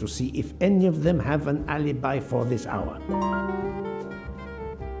passengers to see if any of them have an alibi for this hour.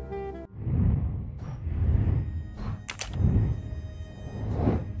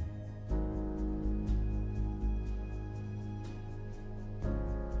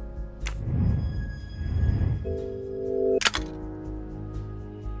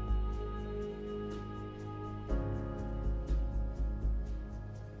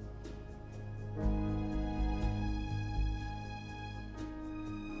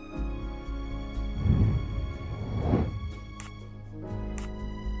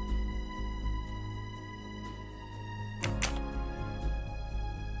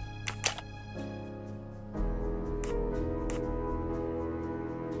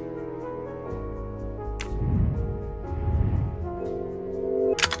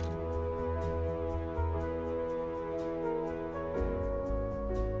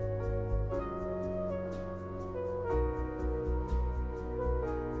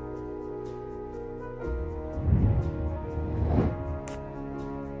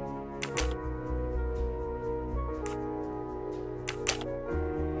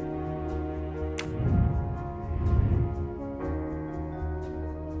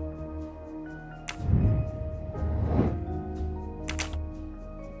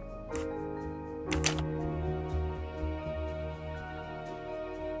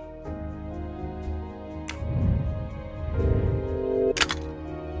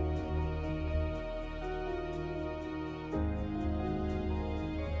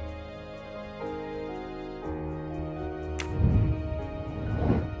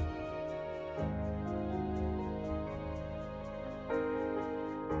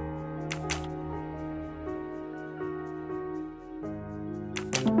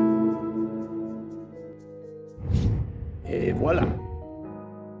 Et voilà.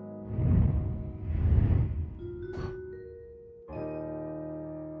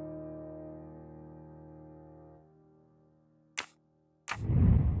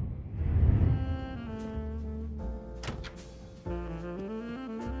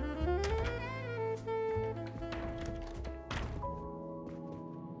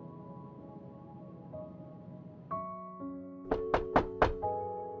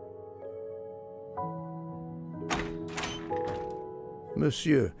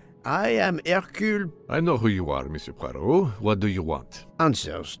 Monsieur, I am Hercule. I know who you are, Monsieur Poirot. What do you want?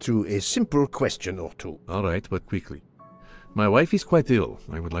 Answers to a simple question or two. All right, but quickly. My wife is quite ill.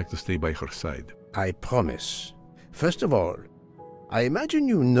 I would like to stay by her side. I promise. First of all, I imagine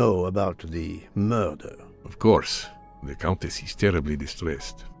you know about the murder. Of course. The Countess is terribly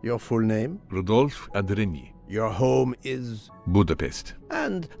distressed. Your full name? Rodolphe Adreny. Your home is? Budapest.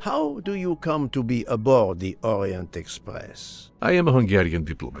 And how do you come to be aboard the Orient Express? I am a Hungarian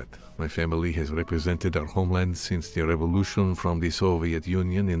diplomat. My family has represented our homeland since the revolution from the Soviet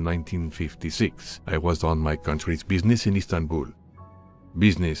Union in 1956. I was on my country's business in Istanbul.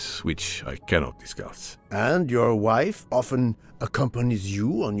 Business which I cannot discuss. And your wife often accompanies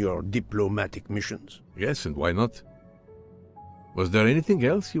you on your diplomatic missions? Yes, and why not? Was there anything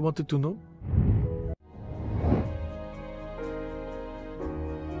else you wanted to know?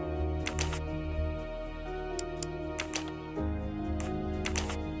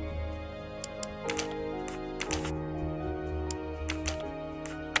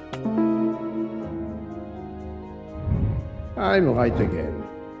 I'm right again.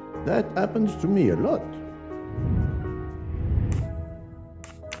 That happens to me a lot.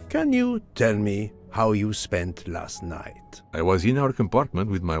 Can you tell me how you spent last night? I was in our compartment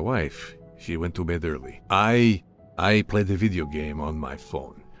with my wife. She went to bed early. I played a video game on my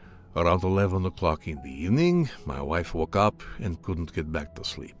phone. Around 11 o'clock in the evening, my wife woke up and couldn't get back to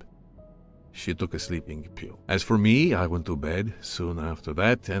sleep. She took a sleeping pill. As for me, I went to bed soon after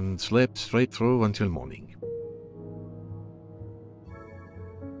that and slept straight through until morning.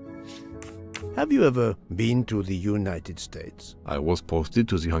 Have you ever been to the United States? I was posted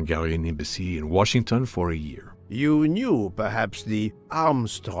to the Hungarian embassy in Washington for a year. You knew, perhaps, the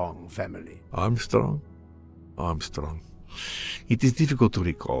Armstrong family. Armstrong? Armstrong. It is difficult to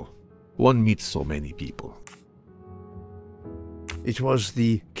recall. One meets so many people. It was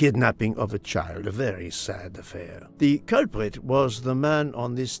the kidnapping of a child, a very sad affair. The culprit was the man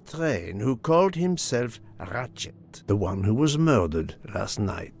on this train who called himself Ratchet, the one who was murdered last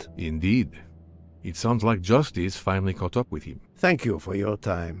night. Indeed. It sounds like justice finally caught up with him. Thank you for your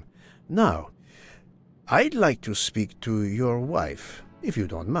time. Now, I'd like to speak to your wife, if you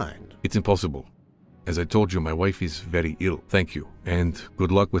don't mind. It's impossible. As I told you, my wife is very ill. Thank you, and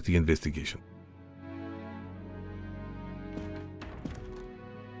good luck with the investigation.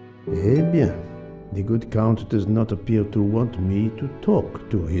 Eh bien, the good Count does not appear to want me to talk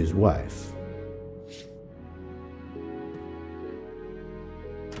to his wife.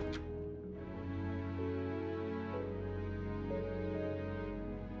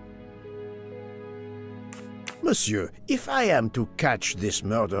 Monsieur, if I am to catch this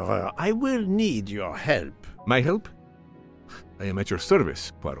murderer, I will need your help. My help? I am at your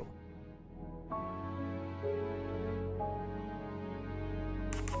service, Poirot.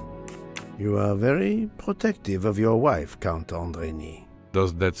 You are very protective of your wife, Count Andreny.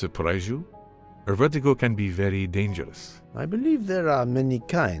 Does that surprise you? Her vertigo can be very dangerous. I believe there are many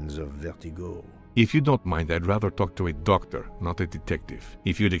kinds of vertigo. If you don't mind, I'd rather talk to a doctor, not a detective.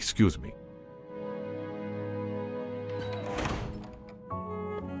 If you'd excuse me.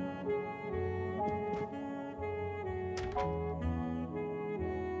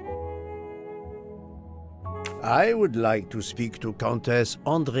 I would like to speak to Countess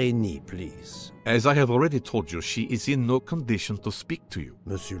Andreny, please. As I have already told you, she is in no condition to speak to you.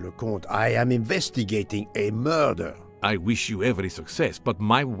 Monsieur le Comte, I am investigating a murder. I wish you every success, but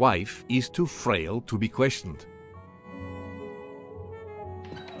my wife is too frail to be questioned.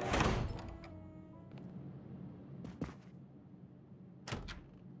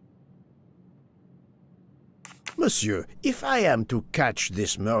 Monsieur, if I am to catch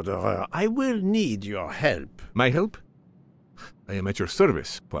this murderer, I will need your help. My help? I am at your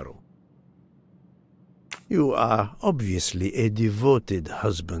service, Poirot. You are obviously a devoted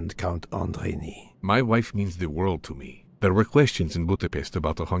husband, Count Andreny. My wife means the world to me. There were questions in Budapest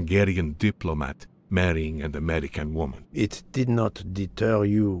about a Hungarian diplomat marrying an American woman. It did not deter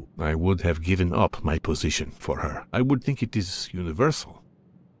you. I would have given up my position for her. I would think it is universal.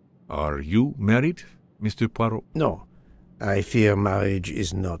 Are you married, Mr. Poirot? No, I fear marriage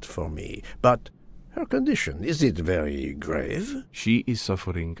is not for me. But Her condition, is it very grave? She is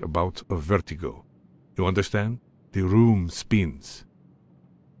suffering a bout of vertigo. You understand? The room spins.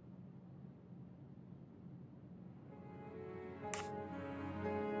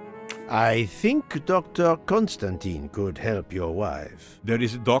 I think Dr. Constantine could help your wife. There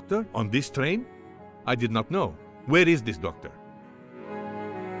is a doctor on this train? I did not know. Where is this doctor?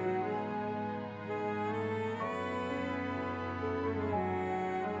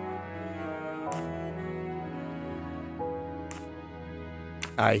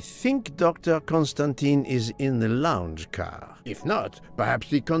 I think Dr. Constantine is in the lounge car. If not, perhaps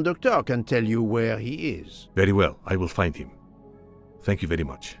the conductor can tell you where he is. Very well, I will find him. Thank you very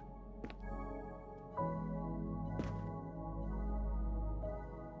much.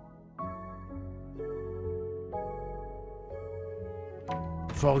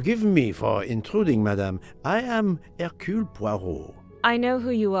 Forgive me for intruding, madame. I am Hercule Poirot. I know who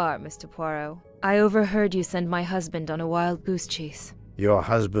you are, Mr. Poirot. I overheard you send my husband on a wild goose chase. Your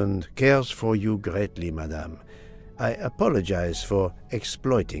husband cares for you greatly, madame. I apologize for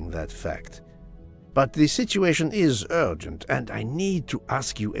exploiting that fact. But the situation is urgent, and I need to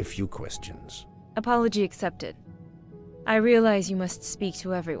ask you a few questions. Apology accepted. I realize you must speak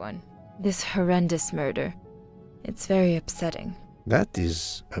to everyone. This horrendous murder. It's very upsetting. That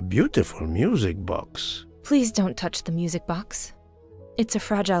is a beautiful music box. Please don't touch the music box. It's a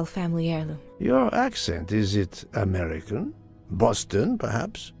fragile family heirloom. Your accent, is it American? Boston,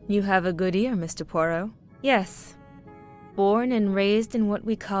 perhaps? You have a good ear, Mr. Poirot. Yes. Born and raised in what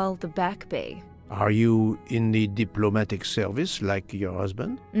we call the Back Bay. Are you in the diplomatic service like your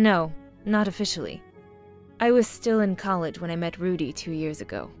husband? No, not officially. I was still in college when I met Rudy 2 years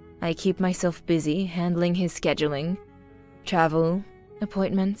ago. I keep myself busy handling his scheduling, travel,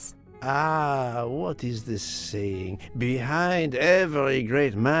 appointments. Ah, what is the saying? Behind every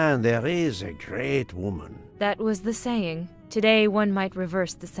great man there is a great woman. That was the saying. Today one might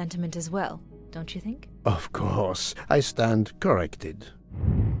reverse the sentiment as well, don't you think? Of course, I stand corrected.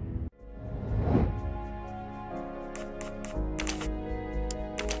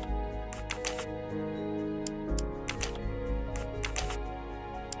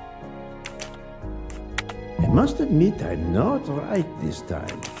 I must admit I'm not right this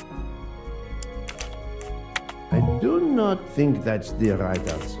time. I do not think that's the right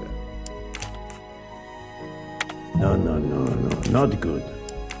answer. No, not good.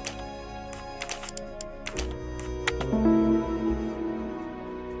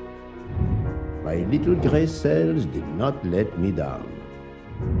 My little gray cells did not let me down.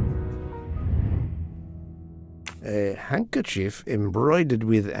 A handkerchief embroidered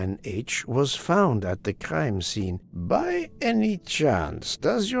with an H was found at the crime scene. By any chance,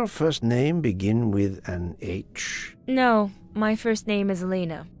 does your first name begin with an H? No, my first name is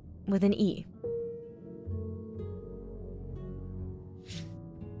Elena, with an E.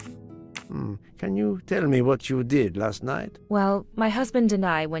 Can you tell me what you did last night? Well, my husband and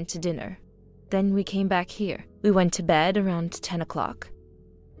I went to dinner. Then we came back here. We went to bed around 10 o'clock.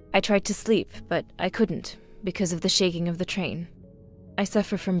 I tried to sleep, but I couldn't, because of the shaking of the train. I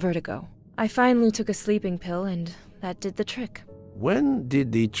suffer from vertigo. I finally took a sleeping pill, and that did the trick. When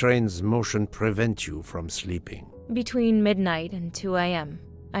did the train's motion prevent you from sleeping? Between midnight and 2 a.m.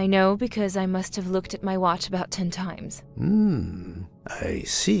 I know because I must have looked at my watch about 10 times. I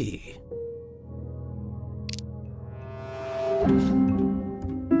see.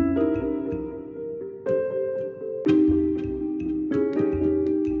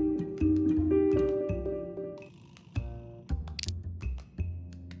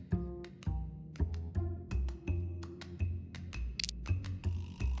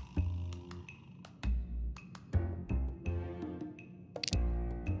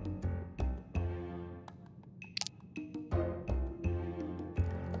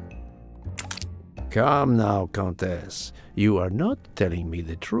 Come now, Countess. You are not telling me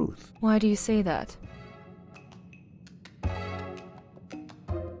the truth. Why do you say that?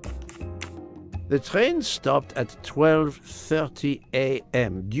 The train stopped at 12:30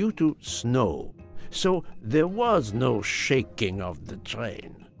 a.m. due to snow, so there was no shaking of the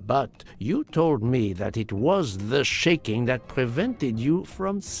train. But you told me that it was the shaking that prevented you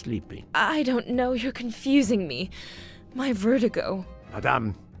from sleeping. I don't know, you're confusing me. My vertigo.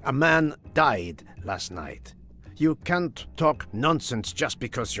 Madame, a man died last night. You can't talk nonsense just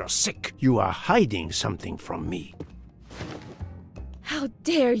because you're sick. You are hiding something from me. How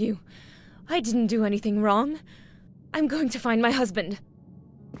dare you? I didn't do anything wrong. I'm going to find my husband.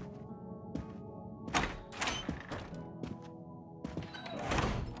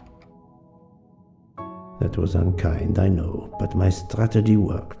 That was unkind, I know, but my strategy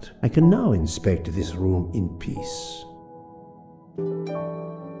worked. I can now inspect this room in peace.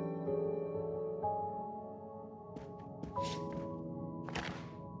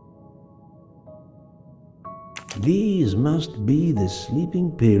 These must be the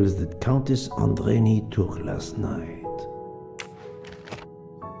sleeping pills that Countess Andreni took last night.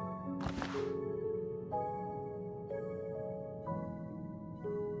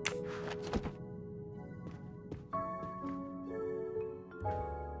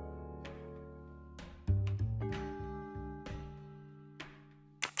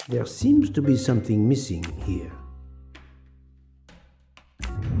 There seems to be something missing here.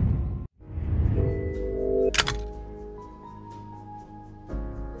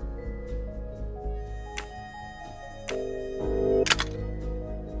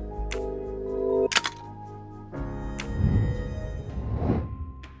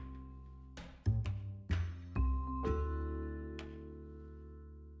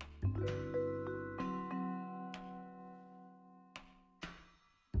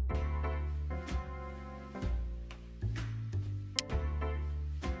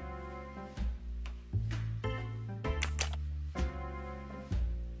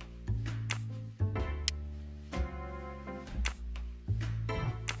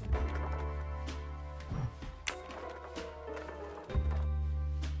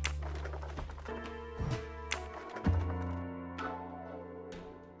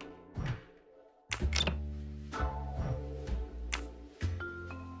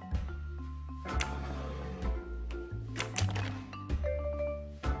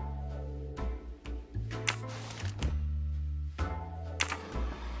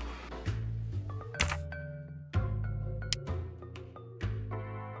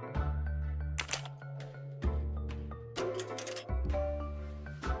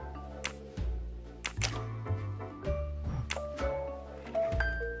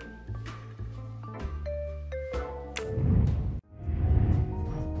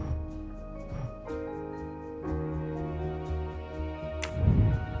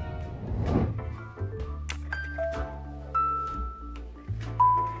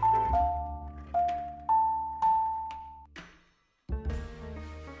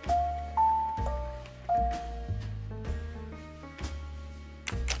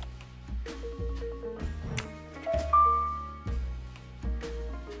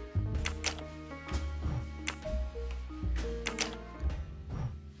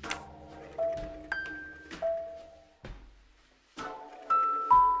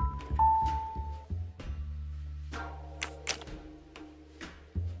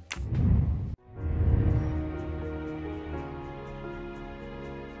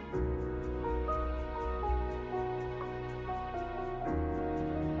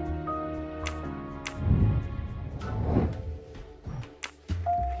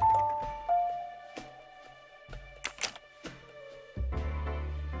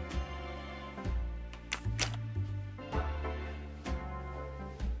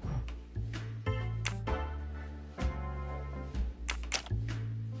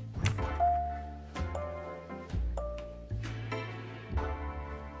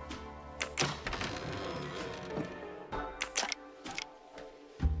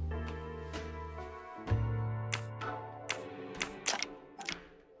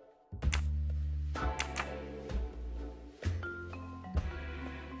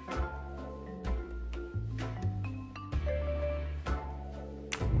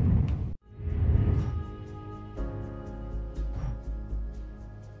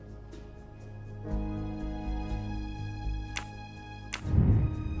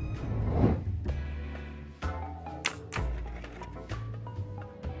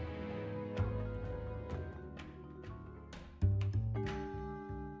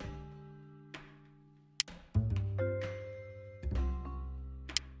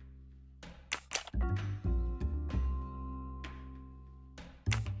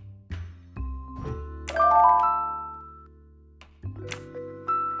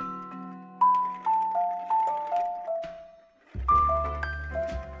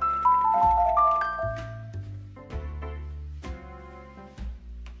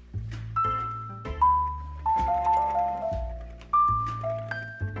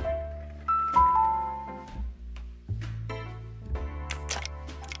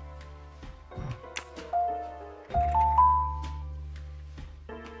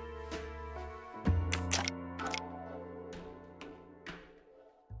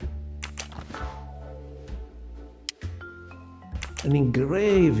 An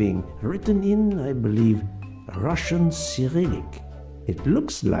engraving written in, I believe, Russian Cyrillic. It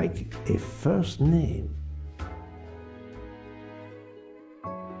looks like a first name.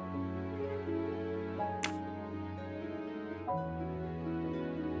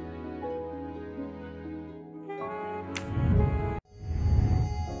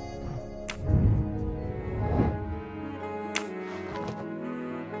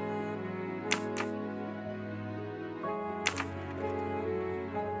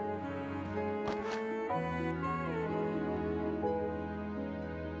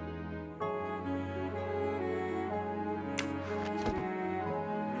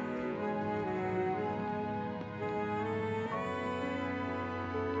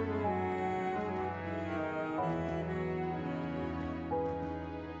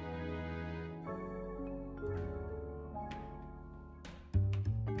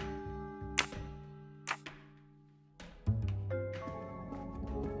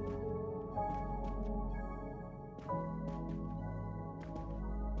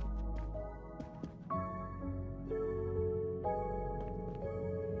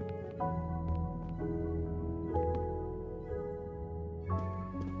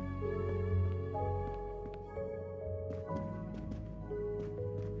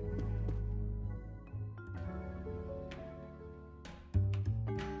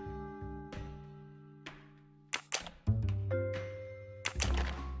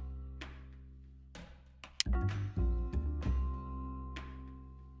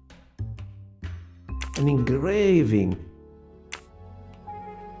 An engraving.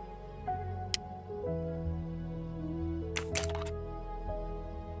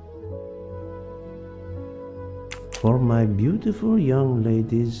 For my beautiful young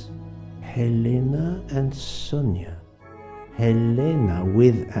ladies, Helena and Sonia. Helena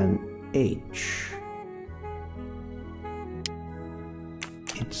with an H.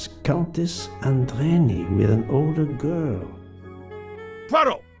 It's Countess Andreni with an older girl.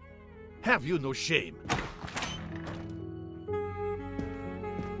 Poirot! Have you no shame?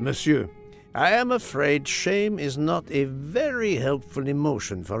 Monsieur, I am afraid shame is not a very helpful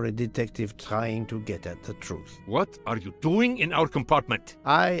emotion for a detective trying to get at the truth. What are you doing in our compartment?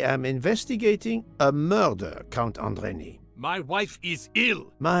 I am investigating a murder, Count Andreni. My wife is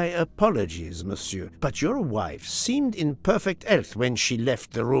ill. My apologies, monsieur, but your wife seemed in perfect health when she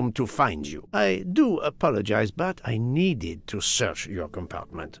left the room to find you. I do apologize, but I needed to search your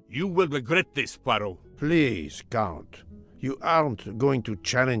compartment. You will regret this, Poirot. Please, Count. You aren't going to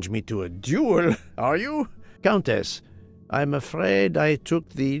challenge me to a duel, are you? Countess, I'm afraid I took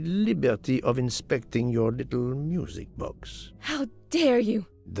the liberty of inspecting your little music box. How dare you!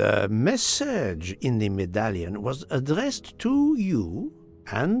 The message in the medallion was addressed to you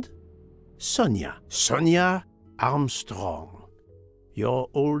and Sonia. Sonia Armstrong, your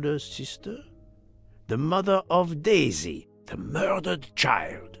older sister, the mother of Daisy, the murdered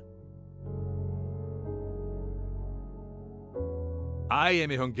child. I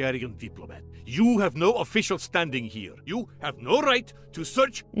am a Hungarian diplomat. You have no official standing here. You have no right to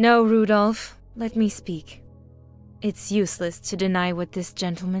search— No, Rudolph. Let me speak. It's useless to deny what this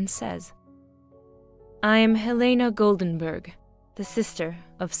gentleman says. I am Helena Goldenberg, the sister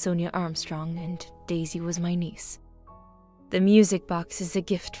of Sonia Armstrong, and Daisy was my niece. The music box is a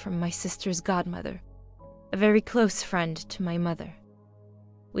gift from my sister's godmother, a very close friend to my mother.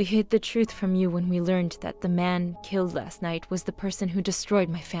 We hid the truth from you when we learned that the man killed last night was the person who destroyed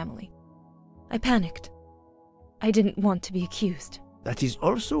my family. I panicked. I didn't want to be accused. That is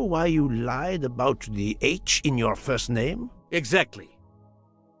also why you lied about the H in your first name? Exactly.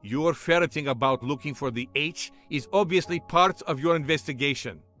 Your ferreting about looking for the H is obviously part of your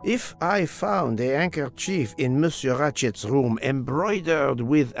investigation. If I found a handkerchief in Monsieur Ratchet's room embroidered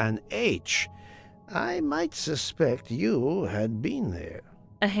with an H, I might suspect you had been there.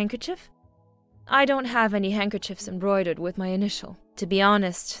 A handkerchief? I don't have any handkerchiefs embroidered with my initial. To be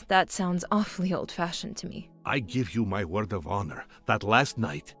honest, that sounds awfully old-fashioned to me. I give you my word of honor that last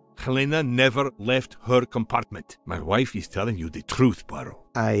night, Helena never left her compartment. My wife is telling you the truth, Poirot.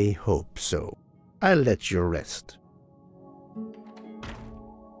 I hope so. I'll let you rest.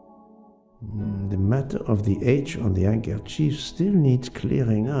 The matter of the H on the handkerchief still needs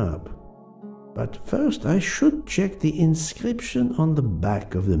clearing up. But first I should check the inscription on the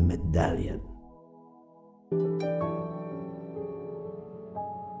back of the medallion.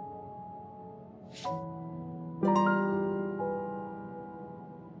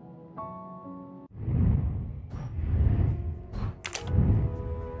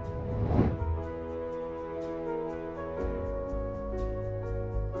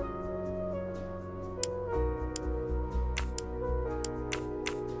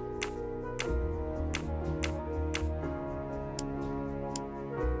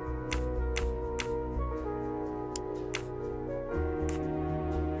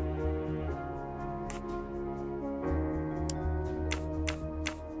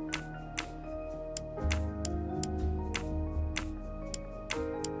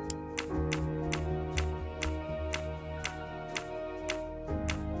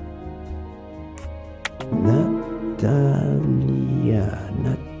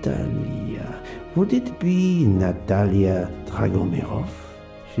 Natalia. Would it be Natalia Dragomirov?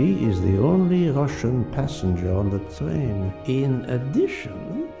 She is the only Russian passenger on the train. In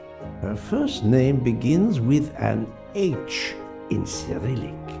addition, her first name begins with an H in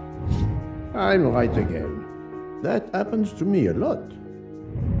Cyrillic. I'm right again. That happens to me a lot.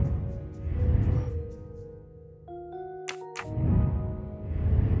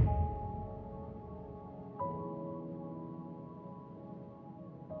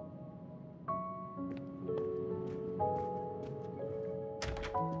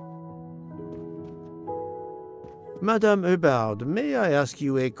 Madame Hubbard, may I ask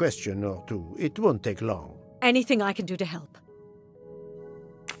you a question or two? It won't take long. Anything I can do to help.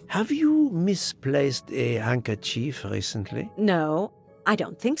 Have you misplaced a handkerchief recently? No, I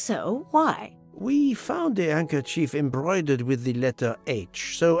don't think so. Why? We found a handkerchief embroidered with the letter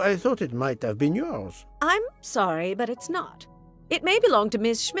H, so I thought it might have been yours. I'm sorry, but it's not. It may belong to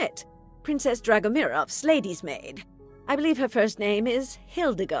Miss Schmidt, Princess Dragomirov's lady's maid. I believe her first name is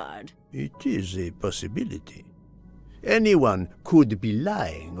Hildegard. It is a possibility. Anyone could be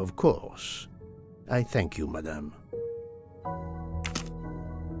lying, of course. I thank you, madame.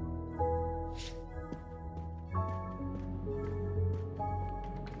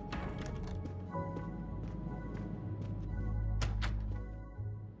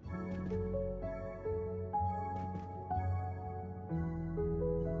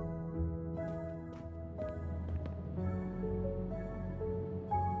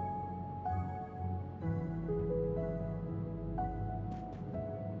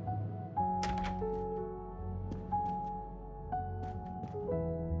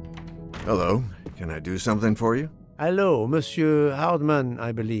 Hello. Can I do something for you? Hello, Monsieur Hardman,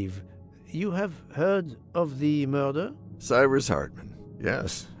 I believe. You have heard of the murder? Cyrus Hartman.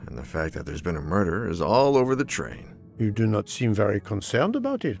 Yes, and the fact that there's been a murder is all over the train. You do not seem very concerned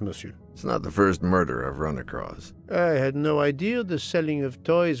about it, monsieur. It's not the first murder I've run across. I had no idea the selling of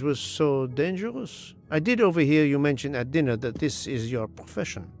toys was so dangerous. I did overhear you mention at dinner that this is your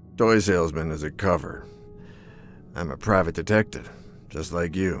profession. Toy salesman is a cover. I'm a private detective, just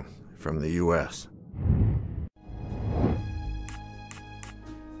like you, from the U.S.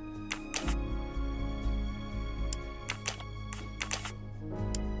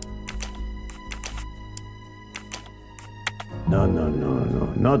 No,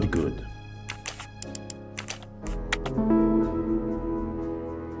 not good.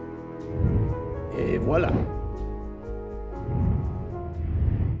 Et voilà.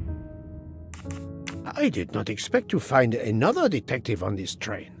 I did not expect to find another detective on this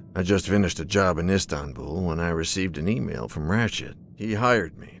train. I just finished a job in Istanbul when I received an email from Ratchet. He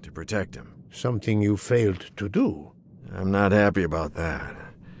hired me to protect him. Something you failed to do. I'm not happy about that.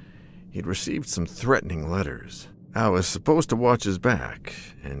 He'd received some threatening letters. I was supposed to watch his back,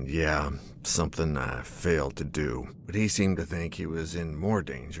 and yeah, something I failed to do. But he seemed to think he was in more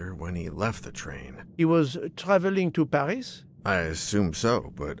danger when he left the train. He was traveling to Paris? I assume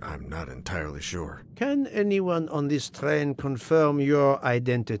so, but I'm not entirely sure. Can anyone on this train confirm your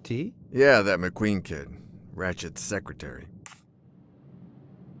identity? Yeah, that McQueen kid. Ratchet's secretary.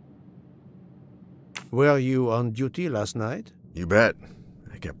 Were you on duty last night? You bet.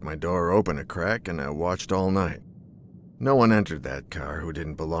 I kept my door open a crack and I watched all night. No one entered that car who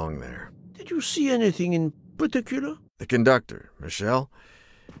didn't belong there. Did you see anything in particular? The conductor, Michel.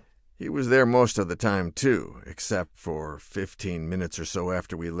 He was there most of the time, too, except for 15 minutes or so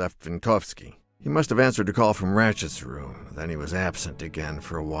after we left Vinkovsky. He must have answered a call from Ratchet's room. Then he was absent again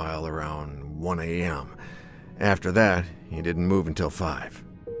for a while around 1 a.m. After that, he didn't move until 5.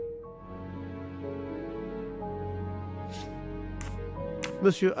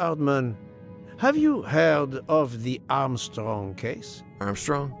 Monsieur Hardman, have you heard of the Armstrong case?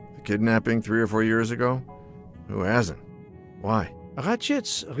 Armstrong? The kidnapping 3 or 4 years ago? Who hasn't? Why?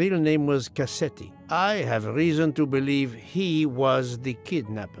 Ratchet's real name was Cassetti. I have reason to believe he was the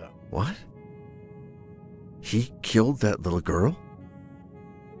kidnapper. What? He killed that little girl?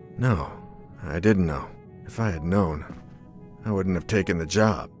 No, I didn't know. If I had known, I wouldn't have taken the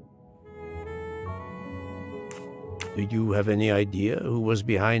job. Do you have any idea who was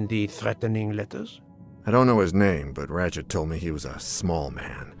behind the threatening letters? I don't know his name, but Ratchet told me he was a small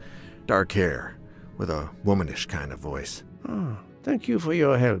man. Dark hair, with a womanish kind of voice. Oh, thank you for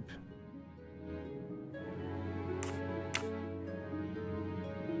your help.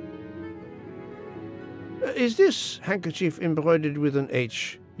 Is this handkerchief embroidered with an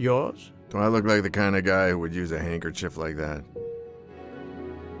H yours? Do I look like the kind of guy who would use a handkerchief like that?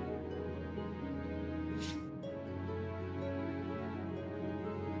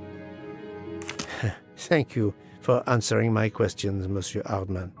 Thank you for answering my questions, Monsieur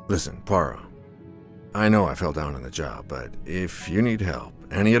Hardman. Listen, Poirot. I know I fell down on the job, but if you need help,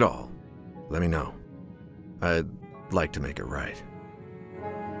 any at all, let me know. I'd like to make it right.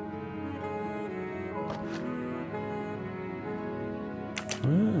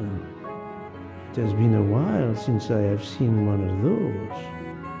 It has been a while since I have seen one of those.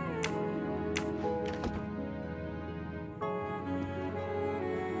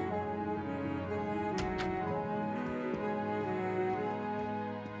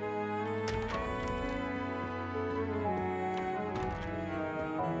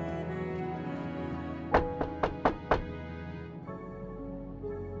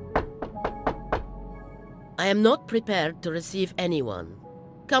 I am not prepared to receive anyone.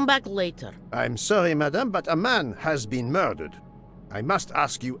 Come back later. I'm sorry, madame, but a man has been murdered. I must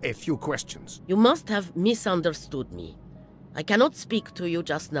ask you a few questions. You must have misunderstood me. I cannot speak to you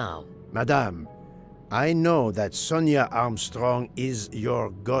just now. Madame, I know that Sonia Armstrong is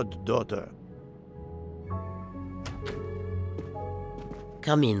your goddaughter.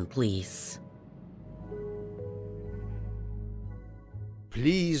 Come in, please.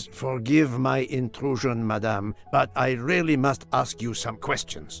 Please forgive my intrusion, madame, but I really must ask you some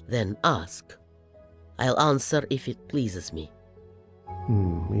questions. Then ask. I'll answer if it pleases me.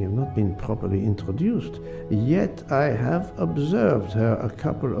 We have not been properly introduced, yet I have observed her a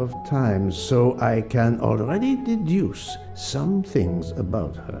couple of times, so I can already deduce some things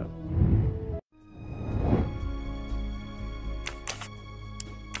about her.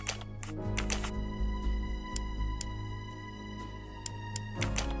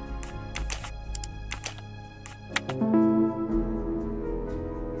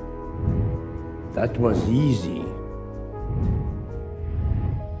 That was easy.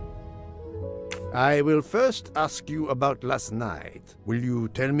 I will first ask you about last night. Will you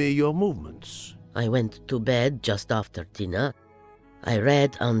tell me your movements? I went to bed just after dinner. I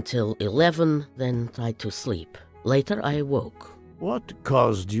read until 11, then tried to sleep. Later I woke. What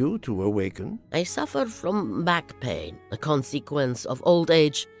caused you to awaken? I suffered from back pain, a consequence of old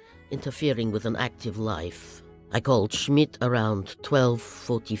age interfering with an active life. I called Schmidt around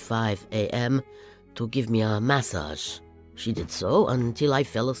 12:45 a.m. to give me a massage. She did so until I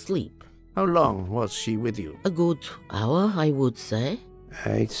fell asleep. How long was she with you? A good hour, I would say.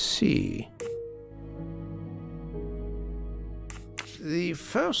 I see. The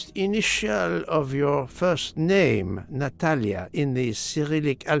first initial of your first name, Natalia, in the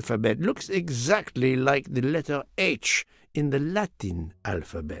Cyrillic alphabet looks exactly like the letter H in the Latin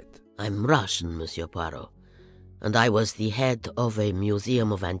alphabet. I'm Russian, Monsieur Poirot, and I was the head of a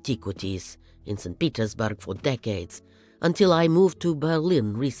museum of antiquities in St. Petersburg for decades, until I moved to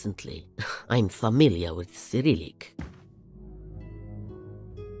Berlin recently. I'm familiar with Cyrillic.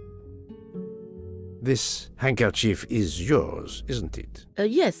 This handkerchief is yours, isn't it?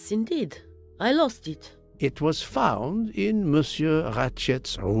 Yes, indeed. I lost it. It was found in Monsieur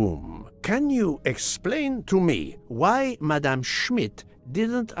Ratchet's room. Can you explain to me why Madame Schmidt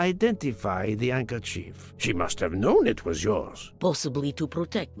didn't identify the handkerchief? She must have known it was yours. Possibly to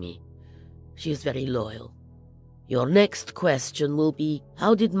protect me. She is very loyal. Your next question will be,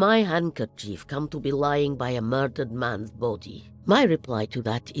 how did my handkerchief come to be lying by a murdered man's body? My reply to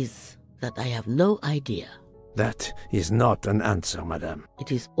that is that I have no idea. That is not an answer, madame.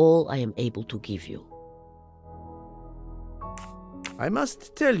 It is all I am able to give you. I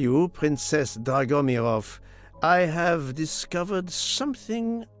must tell you, Princess Dragomirov, I have discovered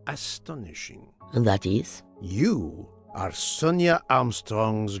something astonishing. And that is? You are Sonia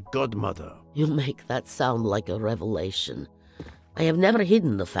Armstrong's godmother. You make that sound like a revelation. I have never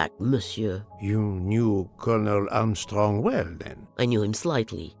hidden the fact, monsieur. You knew Colonel Armstrong well, then? I knew him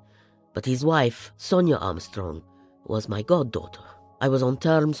slightly, but his wife, Sonia Armstrong, was my goddaughter. I was on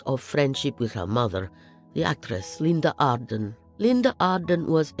terms of friendship with her mother, the actress Linda Arden. Linda Arden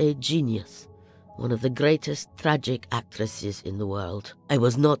was a genius, one of the greatest tragic actresses in the world. I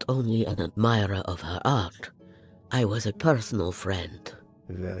was not only an admirer of her art, I was a personal friend.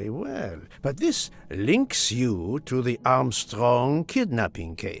 Very well. But this links you to the Armstrong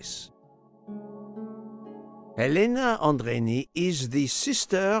kidnapping case. Helena Andreni is the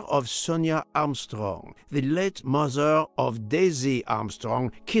sister of Sonia Armstrong, the late mother of Daisy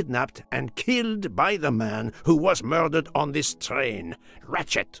Armstrong, kidnapped and killed by the man who was murdered on this train,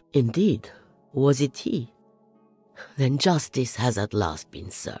 Ratchet. Indeed. Was it he? Then justice has at last been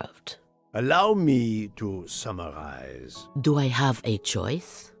served. Allow me to summarize. Do I have a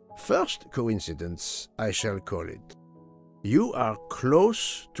choice? First coincidence, I shall call it. You are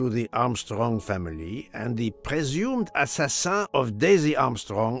close to the Armstrong family, and the presumed assassin of Daisy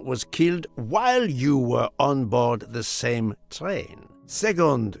Armstrong was killed while you were on board the same train.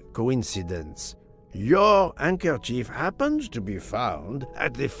 Second coincidence. Your handkerchief happens to be found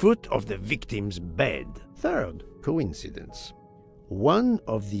at the foot of the victim's bed. Third coincidence. One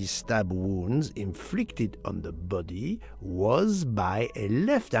of the stab wounds inflicted on the body was by a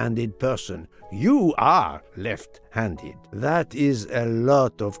left-handed person. You are left-handed. That is a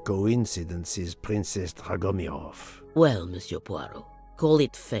lot of coincidences, Princess Dragomirov. Well, Monsieur Poirot, call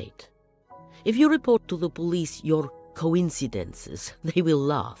it fate. If you report to the police your coincidences, they will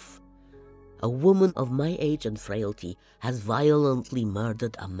laugh. A woman of my age and frailty has violently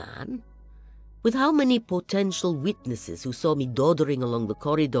murdered a man? With how many potential witnesses who saw me doddering along the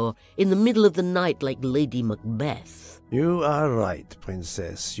corridor in the middle of the night like Lady Macbeth? You are right,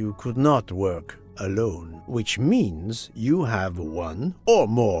 Princess. You could not work alone, which means you have one or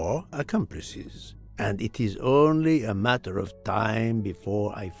more accomplices. And it is only a matter of time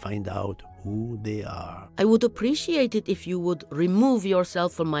before I find out who they are. I would appreciate it if you would remove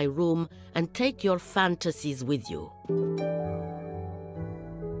yourself from my room and take your fantasies with you.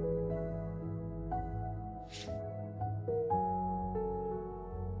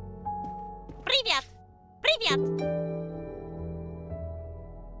 Привет! Привет!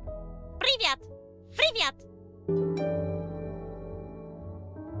 Привет! Привет!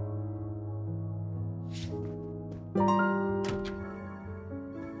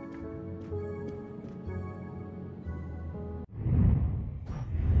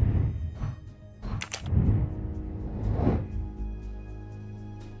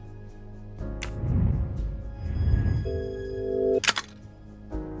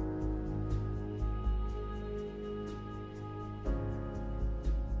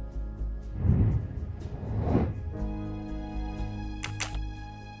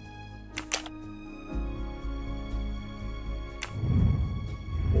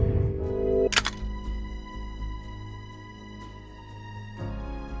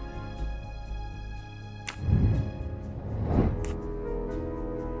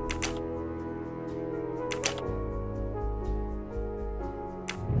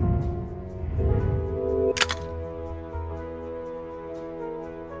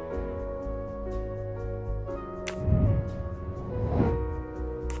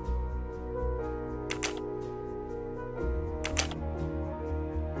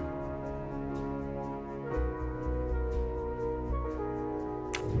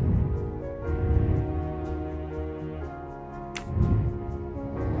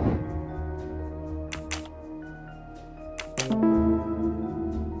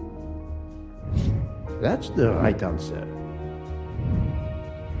 That's the right answer.